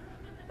more.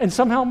 And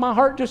somehow my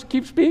heart just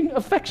keeps being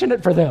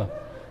affectionate for them.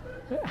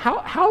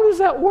 How does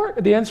that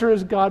work? The answer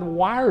is God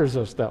wires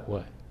us that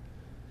way.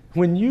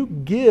 When you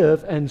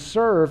give and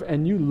serve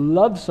and you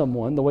love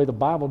someone the way the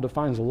Bible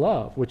defines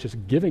love, which is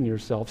giving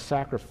yourself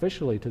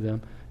sacrificially to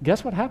them,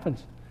 guess what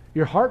happens?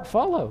 Your heart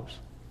follows.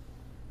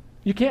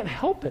 You can't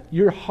help it.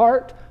 Your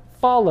heart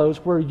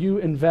follows where you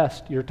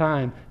invest your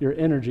time, your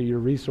energy, your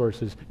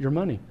resources, your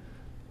money.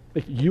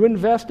 If you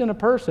invest in a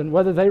person,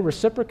 whether they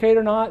reciprocate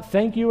or not,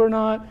 thank you or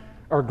not,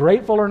 are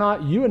grateful or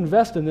not, you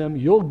invest in them,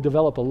 you'll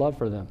develop a love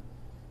for them.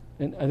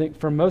 And I think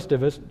for most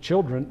of us,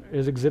 children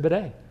is exhibit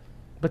A.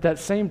 But that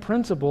same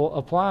principle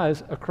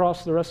applies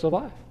across the rest of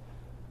life.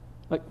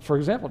 Like, for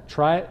example,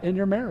 try it in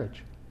your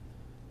marriage.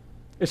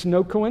 It's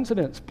no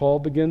coincidence. Paul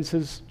begins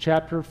his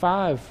chapter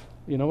 5,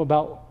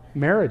 about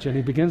marriage, and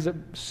he begins to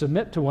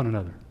submit to one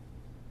another.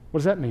 What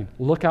does that mean?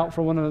 Look out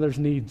for one another's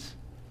needs.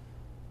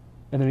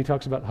 And then he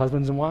talks about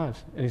husbands and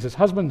wives. And he says,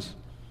 husbands,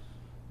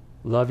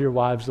 love your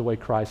wives the way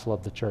Christ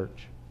loved the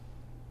church.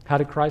 How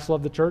did Christ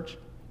love the church?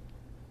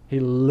 He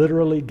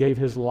literally gave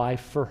his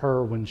life for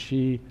her when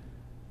she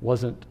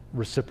wasn't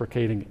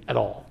reciprocating at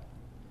all.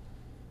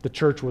 The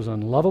church was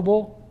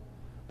unlovable.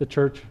 The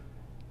church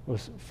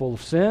was full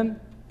of sin.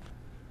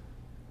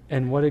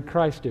 And what did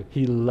Christ do?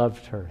 He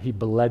loved her. He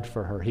bled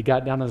for her. He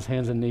got down on his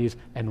hands and knees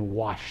and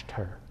washed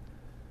her.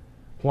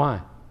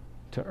 Why?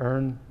 To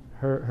earn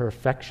her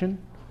affection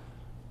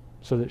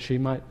so that she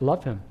might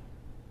love him.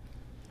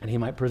 And he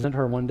might present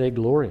her one day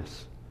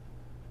glorious.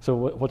 So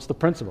what's the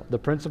principle? The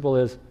principle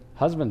is,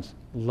 husbands,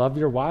 love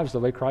your wives the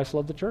way Christ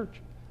loved the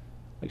church.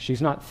 Like,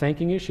 she's not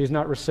thanking you. She's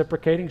not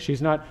reciprocating.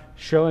 She's not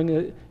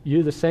showing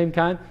you the same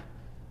kind.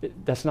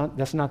 That's not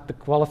the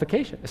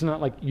qualification. It's not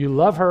like you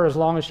love her as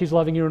long as she's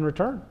loving you in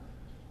return.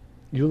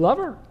 You love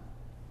her.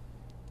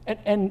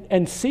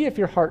 And see if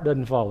your heart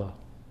doesn't follow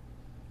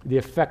the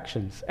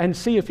affections. And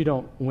see if you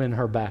don't win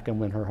her back and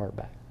win her heart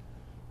back.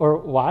 Or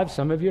wives,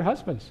 some of your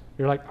husbands,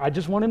 you're like, I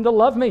just want him to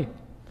love me.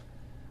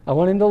 I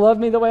want him to love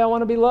me the way I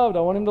want to be loved. I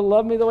want him to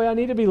love me the way I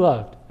need to be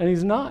loved. And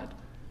he's not.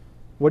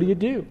 What do you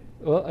do?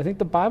 Well, I think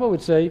the Bible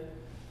would say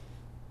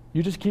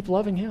you just keep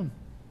loving him.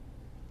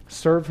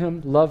 Serve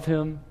him, love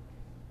him,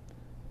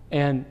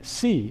 and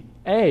see,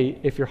 A,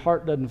 if your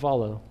heart doesn't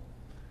follow,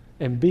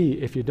 and B,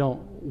 if you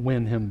don't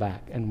win him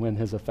back and win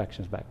his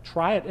affections back.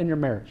 Try it in your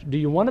marriage. Do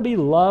you want to be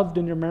loved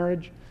in your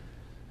marriage?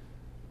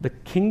 The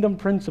kingdom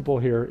principle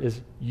here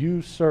is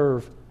you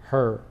serve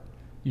her.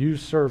 You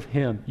serve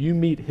him. You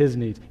meet his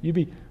needs. You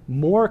be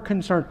more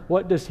concerned,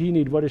 what does he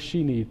need, what does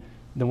she need,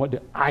 than what do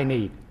I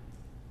need.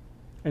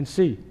 And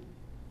see,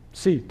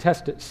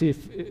 test it,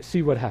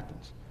 see what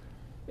happens.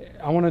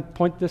 I want to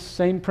point this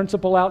same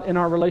principle out in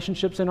our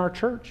relationships in our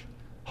church.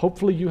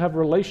 Hopefully you have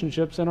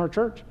relationships in our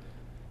church.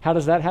 How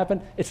does that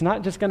happen? It's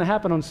not just going to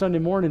happen on Sunday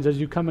mornings as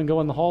you come and go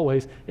in the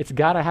hallways. It's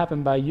got to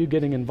happen by you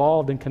getting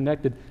involved and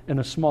connected in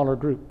a smaller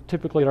group.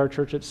 Typically at our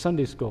church, it's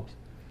Sunday schools.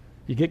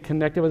 You get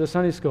connected with a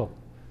Sunday school.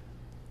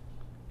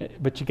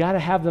 But you got to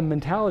have the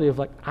mentality of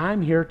like,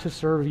 I'm here to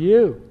serve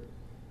you.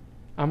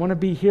 I want to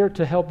be here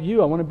to help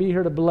you. I want to be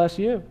here to bless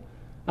you.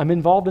 I'm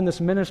involved in this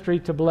ministry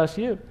to bless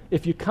you.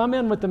 If you come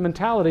in with the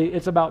mentality,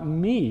 it's about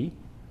me,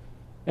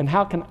 and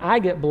how can I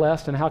get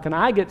blessed, and how can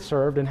I get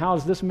served, and how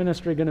is this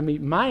ministry going to meet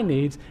my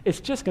needs, it's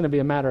just going to be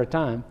a matter of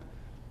time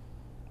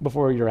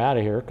before you're out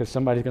of here, because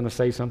somebody's going to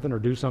say something or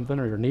do something,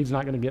 or your need's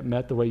not going to get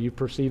met the way you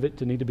perceive it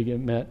to need to be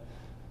met.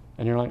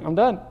 And you're like, I'm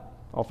done.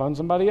 I'll find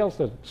somebody else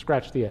to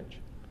scratch the edge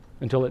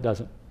until it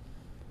doesn't.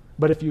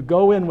 But if you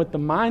go in with the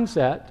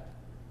mindset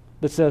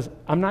that says,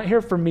 I'm not here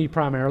for me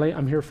primarily,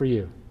 I'm here for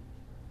you.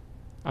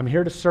 I'm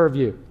here to serve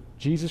you.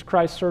 Jesus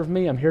Christ served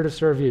me, I'm here to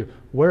serve you.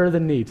 Where are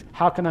the needs?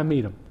 How can I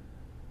meet them?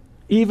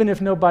 Even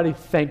if nobody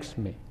thanks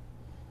me.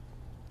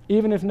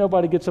 Even if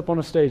nobody gets up on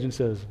a stage and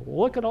says,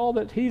 look at all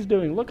that he's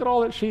doing, look at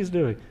all that she's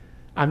doing.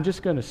 I'm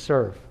just going to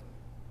serve.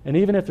 And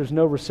even if there's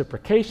no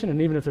reciprocation,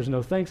 and even if there's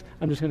no thanks,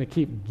 I'm just going to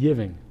keep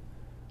giving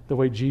the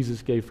way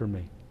Jesus gave for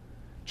me.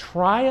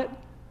 Try it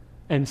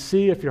and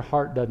see if your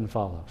heart doesn't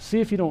follow.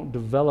 See if you don't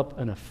develop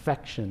an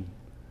affection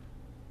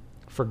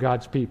for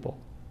God's people.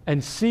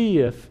 And see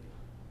if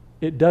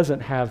it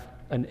doesn't have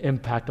an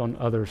impact on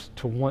others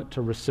to want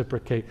to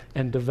reciprocate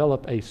and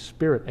develop a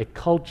spirit, a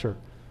culture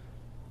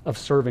of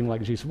serving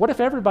like Jesus. What if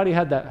everybody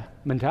had that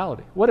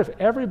mentality? What if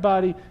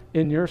everybody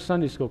in your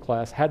Sunday school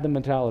class had the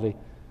mentality,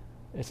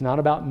 it's not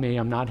about me,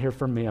 I'm not here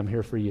for me, I'm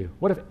here for you?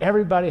 What if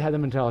everybody had the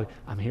mentality,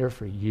 I'm here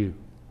for you?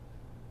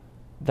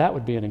 That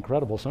would be an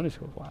incredible Sunday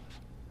school class,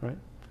 right?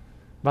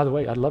 By the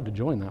way, I'd love to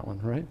join that one,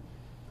 right?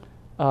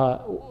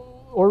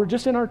 Or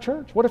just in our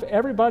church. What if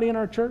everybody in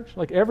our church,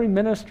 like every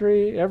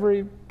ministry,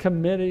 every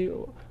committee,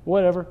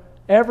 whatever,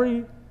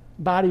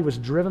 everybody was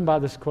driven by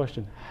this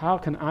question, how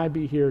can I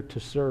be here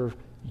to serve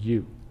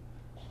you?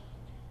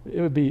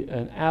 It would be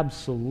an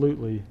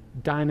absolutely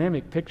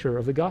dynamic picture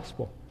of the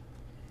gospel.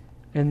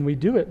 And we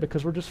do it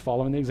because we're just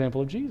following the example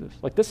of Jesus.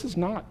 Like, this is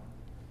not,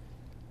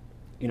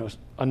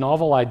 a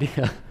novel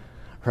idea,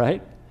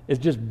 right? It's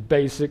just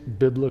basic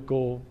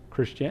biblical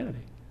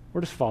Christianity.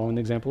 We're just following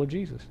the example of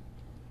Jesus.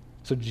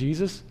 So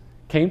Jesus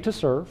came to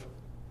serve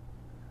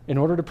in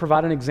order to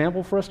provide an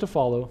example for us to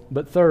follow.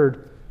 But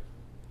third,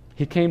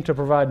 he came to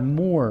provide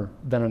more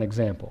than an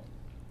example.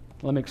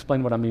 Let me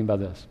explain what I mean by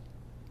this.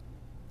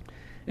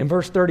 In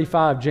verse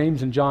 35,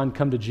 James and John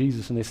come to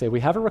Jesus and they say,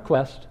 we have a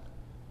request,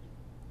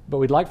 but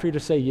we'd like for you to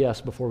say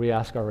yes before we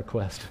ask our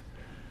request.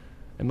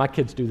 And my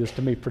kids do this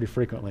to me pretty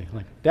frequently.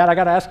 Like, Dad, I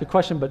got to ask a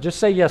question, but just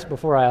say yes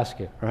before I ask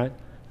you, right?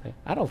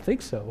 I don't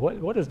think so.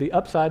 What is the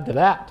upside to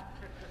that?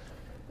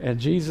 And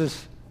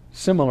Jesus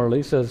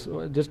similarly says,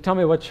 just tell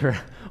me what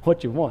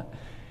you want.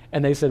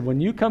 And they said, when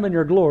you come in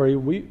your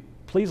glory,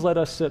 please let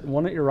us sit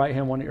one at your right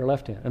hand, one at your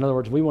left hand. In other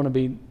words, we want to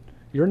be,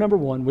 you're number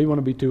one, we want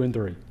to be 2 and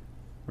 3,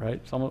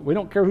 right? We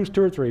don't care who's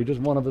 2 or 3,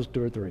 just one of us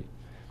 2 or 3.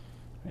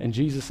 And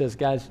Jesus says,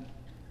 guys,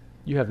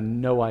 you have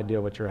no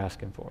idea what you're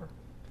asking for.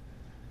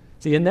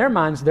 See, in their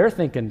minds, they're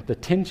thinking the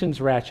tension's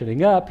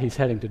ratcheting up, he's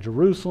heading to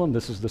Jerusalem,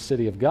 this is the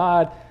city of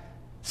God,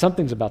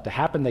 something's about to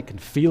happen, they can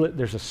feel it,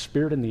 there's a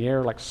spirit in the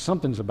air, like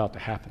something's about to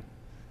happen.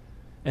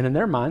 And in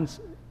their minds,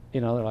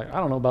 they're like, I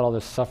don't know about all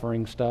this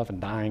suffering stuff and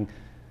dying,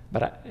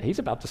 but he's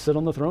about to sit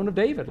on the throne of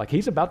David. Like,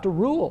 he's about to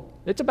rule.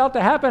 It's about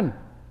to happen.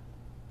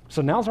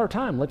 So now's our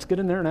time. Let's get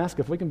in there and ask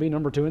if we can be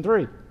number 2 and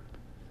 3.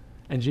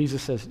 And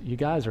Jesus says, you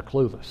guys are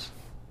clueless.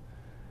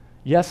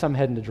 Yes, I'm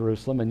heading to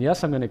Jerusalem, and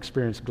yes, I'm going to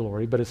experience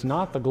glory, but it's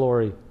not the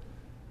glory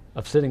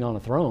of sitting on a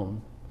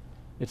throne.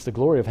 It's the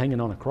glory of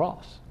hanging on a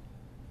cross.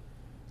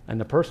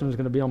 And the person who's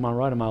going to be on my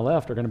right and my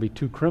left are going to be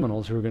 2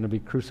 criminals who are going to be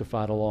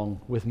crucified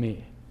along with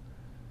me.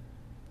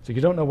 So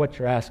you don't know what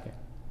you're asking.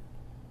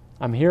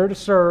 I'm here to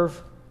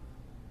serve,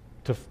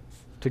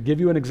 to give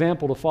you an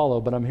example to follow,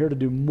 but I'm here to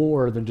do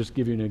more than just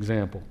give you an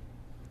example.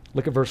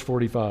 Look at verse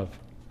 45.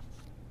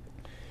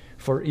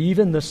 For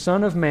even the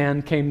Son of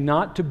Man came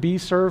not to be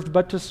served,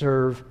 but to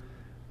serve,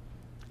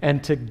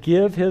 and to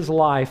give his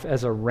life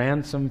as a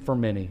ransom for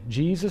many.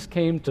 Jesus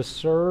came to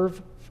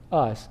serve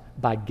us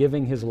by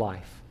giving his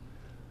life.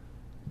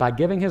 By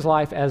giving his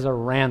life as a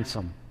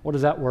ransom. What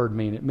does that word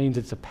mean? It means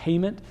it's a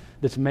payment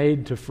that's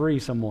made to free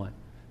someone.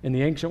 In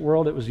the ancient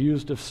world, it was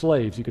used of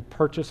slaves. You could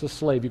purchase a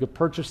slave. You could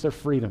purchase their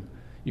freedom.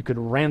 You could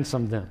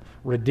ransom them,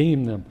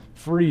 redeem them,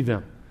 free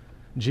them.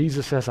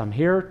 Jesus says, I'm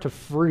here to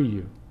free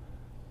you.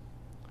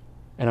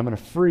 And I'm going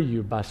to free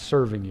you by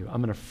serving you.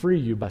 I'm going to free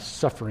you by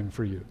suffering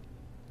for you.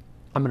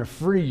 I'm going to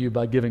free you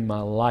by giving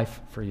my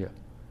life for you.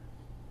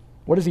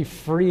 What is he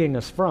freeing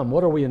us from?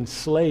 What are we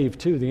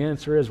enslaved to? The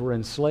answer is we're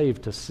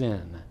enslaved to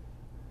sin.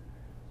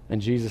 And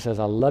Jesus says,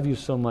 I love you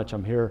so much,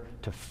 I'm here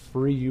to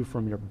free you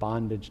from your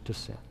bondage to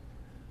sin.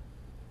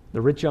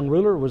 The rich young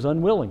ruler was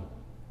unwilling.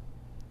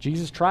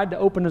 Jesus tried to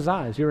open his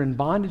eyes. You're in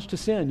bondage to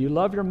sin. You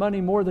love your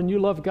money more than you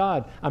love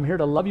God. I'm here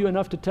to love you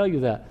enough to tell you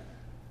that.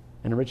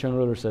 And the rich young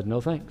ruler said, no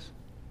thanks.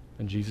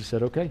 And Jesus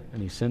said, okay.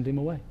 And he sent him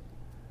away.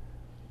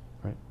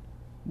 Right?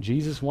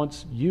 Jesus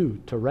wants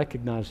you to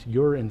recognize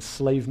your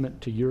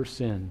enslavement to your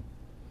sin.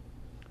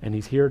 And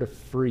he's here to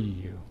free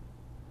you.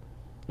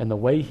 And the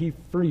way he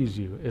frees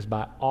you is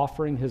by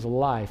offering his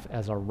life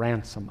as a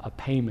ransom, a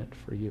payment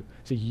for you.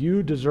 See,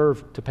 you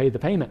deserve to pay the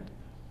payment.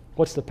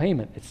 What's the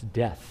payment? It's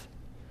death.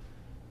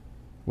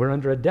 We're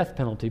under a death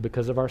penalty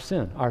because of our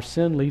sin. Our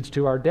sin leads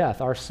to our death.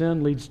 Our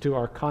sin leads to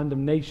our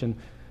condemnation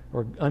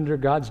or under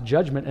God's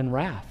judgment and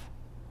wrath.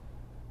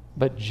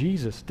 But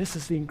Jesus, this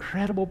is the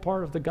incredible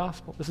part of the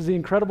gospel. This is the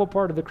incredible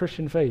part of the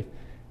Christian faith.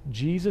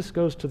 Jesus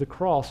goes to the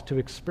cross to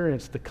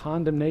experience the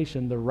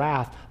condemnation, the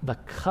wrath, the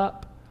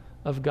cup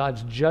of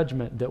God's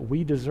judgment that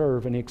we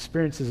deserve, and he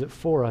experiences it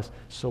for us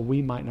so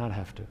we might not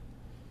have to.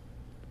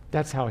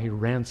 That's how he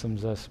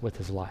ransoms us with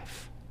his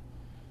life.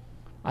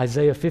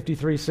 Isaiah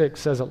 53:6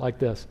 says it like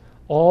this: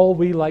 all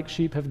we like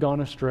sheep have gone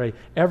astray.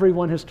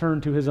 Everyone has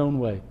turned to his own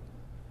way.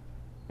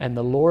 And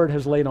the Lord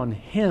has laid on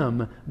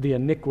him the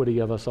iniquity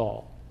of us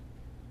all.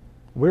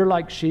 We're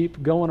like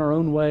sheep, going our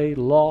own way,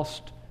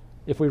 lost.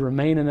 If we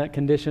remain in that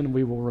condition,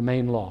 we will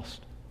remain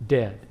lost,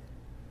 dead.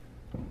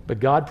 But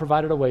God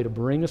provided a way to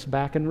bring us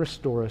back and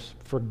restore us,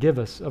 forgive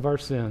us of our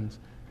sins.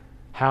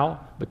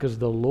 How? Because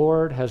the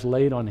Lord has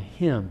laid on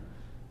him,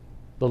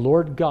 the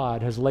Lord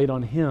God has laid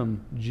on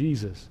him,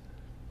 Jesus,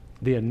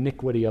 the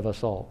iniquity of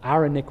us all.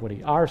 Our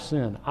iniquity, our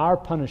sin, our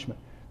punishment,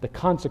 the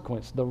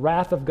consequence, the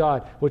wrath of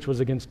God, which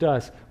was against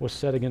us, was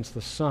set against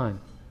the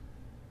Son.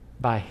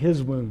 By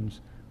his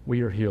wounds,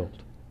 we are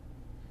healed.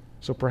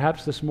 So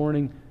perhaps this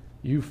morning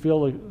you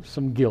feel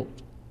some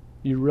guilt.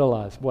 You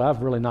realize, well,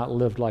 I've really not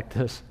lived like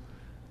this.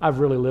 I've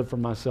really lived for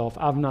myself.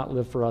 I've not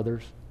lived for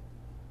others.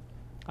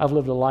 I've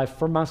lived a life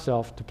for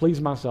myself, to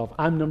please myself.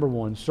 I'm number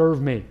one.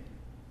 Serve me.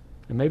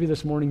 And maybe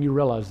this morning you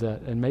realize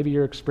that, and maybe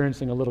you're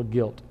experiencing a little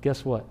guilt.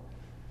 Guess what?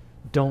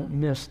 Don't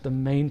miss the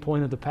main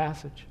point of the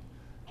passage.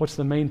 What's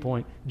the main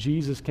point?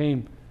 Jesus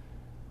came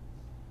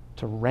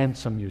to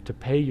ransom you, to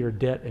pay your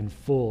debt in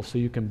full so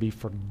you can be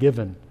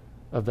forgiven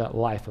of that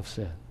life of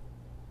sin.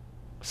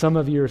 Some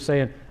of you are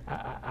saying,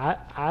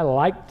 I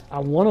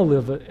want to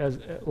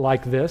live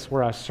like this,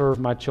 where I serve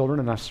my children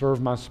and I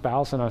serve my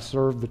spouse and I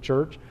serve the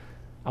church.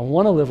 I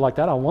want to live like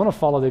that. I want to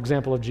follow the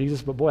example of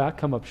Jesus, but boy, I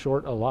come up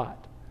short a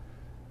lot.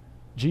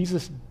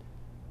 Jesus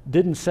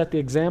didn't set the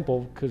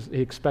example because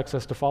he expects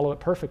us to follow it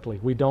perfectly.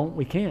 We don't,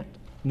 we can't.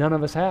 None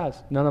of us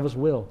has. None of us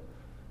will.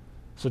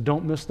 So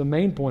don't miss the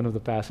main point of the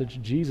passage.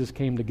 Jesus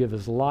came to give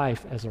his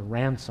life as a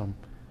ransom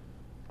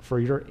for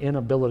your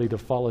inability to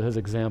follow his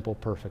example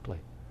perfectly.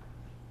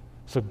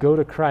 So go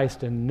to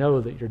Christ and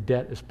know that your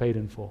debt is paid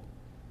in full.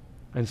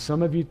 And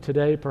some of you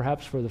today,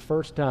 perhaps for the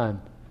first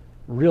time,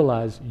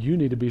 realize you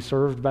need to be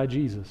served by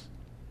Jesus.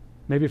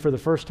 Maybe for the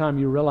first time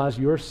you realize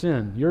your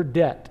sin, your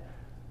debt,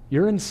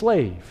 you're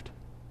enslaved.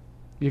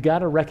 You got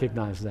to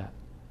recognize that.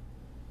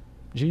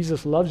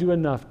 Jesus loves you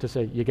enough to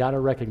say, you got to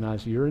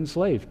recognize you're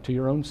enslaved to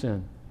your own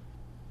sin.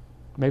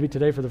 Maybe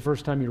today for the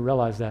first time you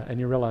realize that, and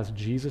you realize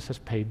Jesus has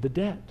paid the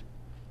debt.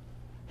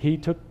 He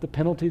took the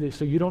penalty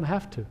so you don't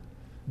have to.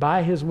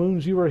 By his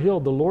wounds you are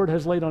healed. The Lord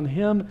has laid on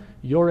him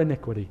your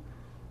iniquity.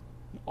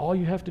 All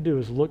you have to do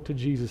is look to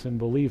Jesus and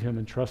believe him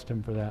and trust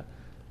him for that.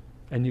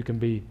 And you can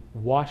be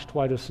washed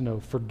white as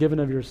snow, forgiven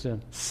of your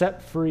sin,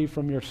 set free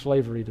from your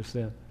slavery to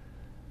sin,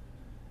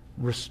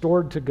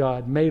 restored to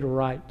God, made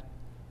right,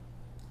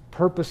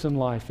 purpose in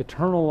life,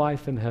 eternal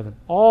life in heaven,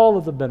 all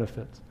of the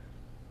benefits,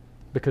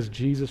 because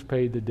Jesus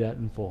paid the debt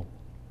in full.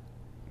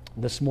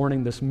 This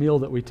morning, this meal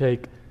that we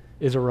take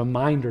is a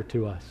reminder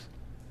to us.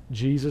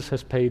 Jesus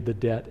has paid the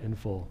debt in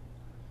full.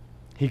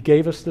 He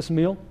gave us this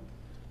meal.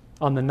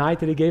 On the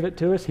night that he gave it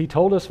to us, he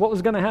told us what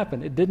was going to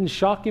happen. It didn't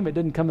shock him. It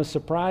didn't come as a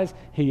surprise.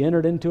 He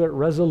entered into it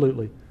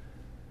resolutely.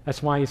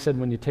 That's why he said,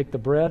 when you take the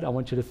bread, I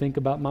want you to think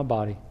about my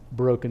body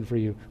broken for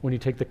you. When you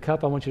take the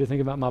cup, I want you to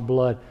think about my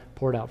blood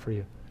poured out for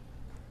you.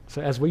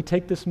 So as we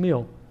take this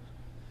meal,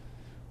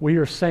 we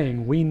are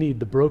saying we need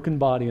the broken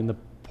body and the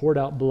poured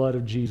out blood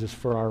of Jesus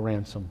for our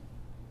ransom.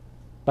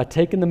 By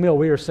taking the meal,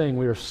 we are saying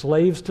we are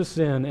slaves to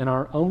sin, and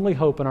our only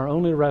hope and our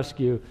only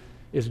rescue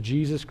is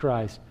Jesus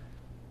Christ,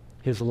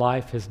 his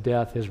life, his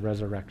death, his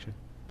resurrection.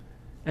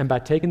 And by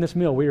taking this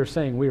meal, we are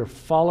saying we are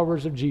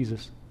followers of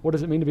Jesus. What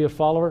does it mean to be a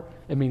follower?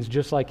 It means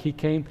just like he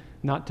came,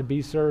 not to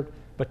be served,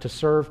 but to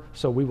serve,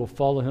 so we will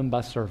follow him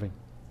by serving,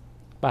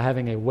 by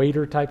having a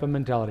waiter type of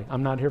mentality.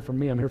 I'm not here for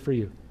me, I'm here for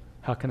you.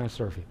 How can I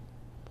serve you?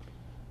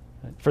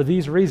 For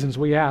these reasons,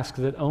 we ask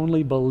that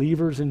only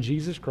believers in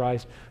Jesus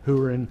Christ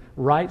who are in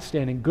right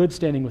standing, good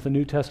standing with the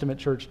New Testament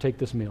church take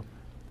this meal.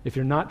 If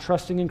you're not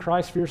trusting in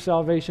Christ for your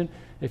salvation,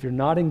 if you're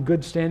not in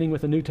good standing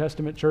with the New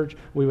Testament church,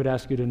 we would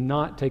ask you to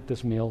not take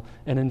this meal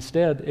and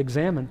instead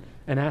examine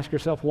and ask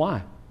yourself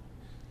why.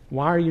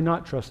 Why are you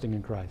not trusting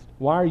in Christ?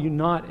 Why are you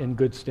not in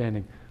good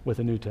standing with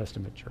the New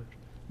Testament church?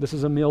 This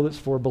is a meal that's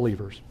for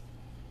believers.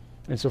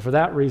 And so for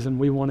that reason,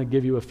 we want to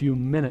give you a few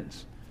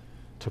minutes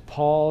to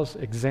pause,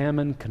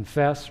 examine,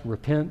 confess,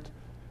 repent,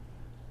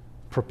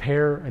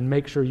 prepare, and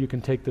make sure you can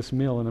take this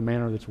meal in a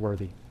manner that's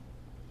worthy.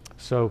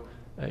 So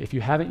if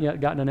you haven't yet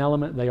gotten an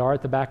element, they are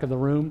at the back of the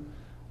room.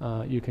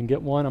 You can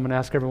get one. I'm going to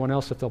ask everyone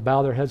else if they'll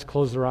bow their heads,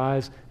 close their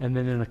eyes, and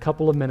then in a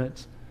couple of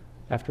minutes,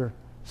 after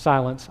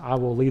silence, I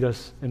will lead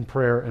us in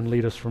prayer and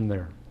lead us from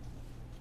there.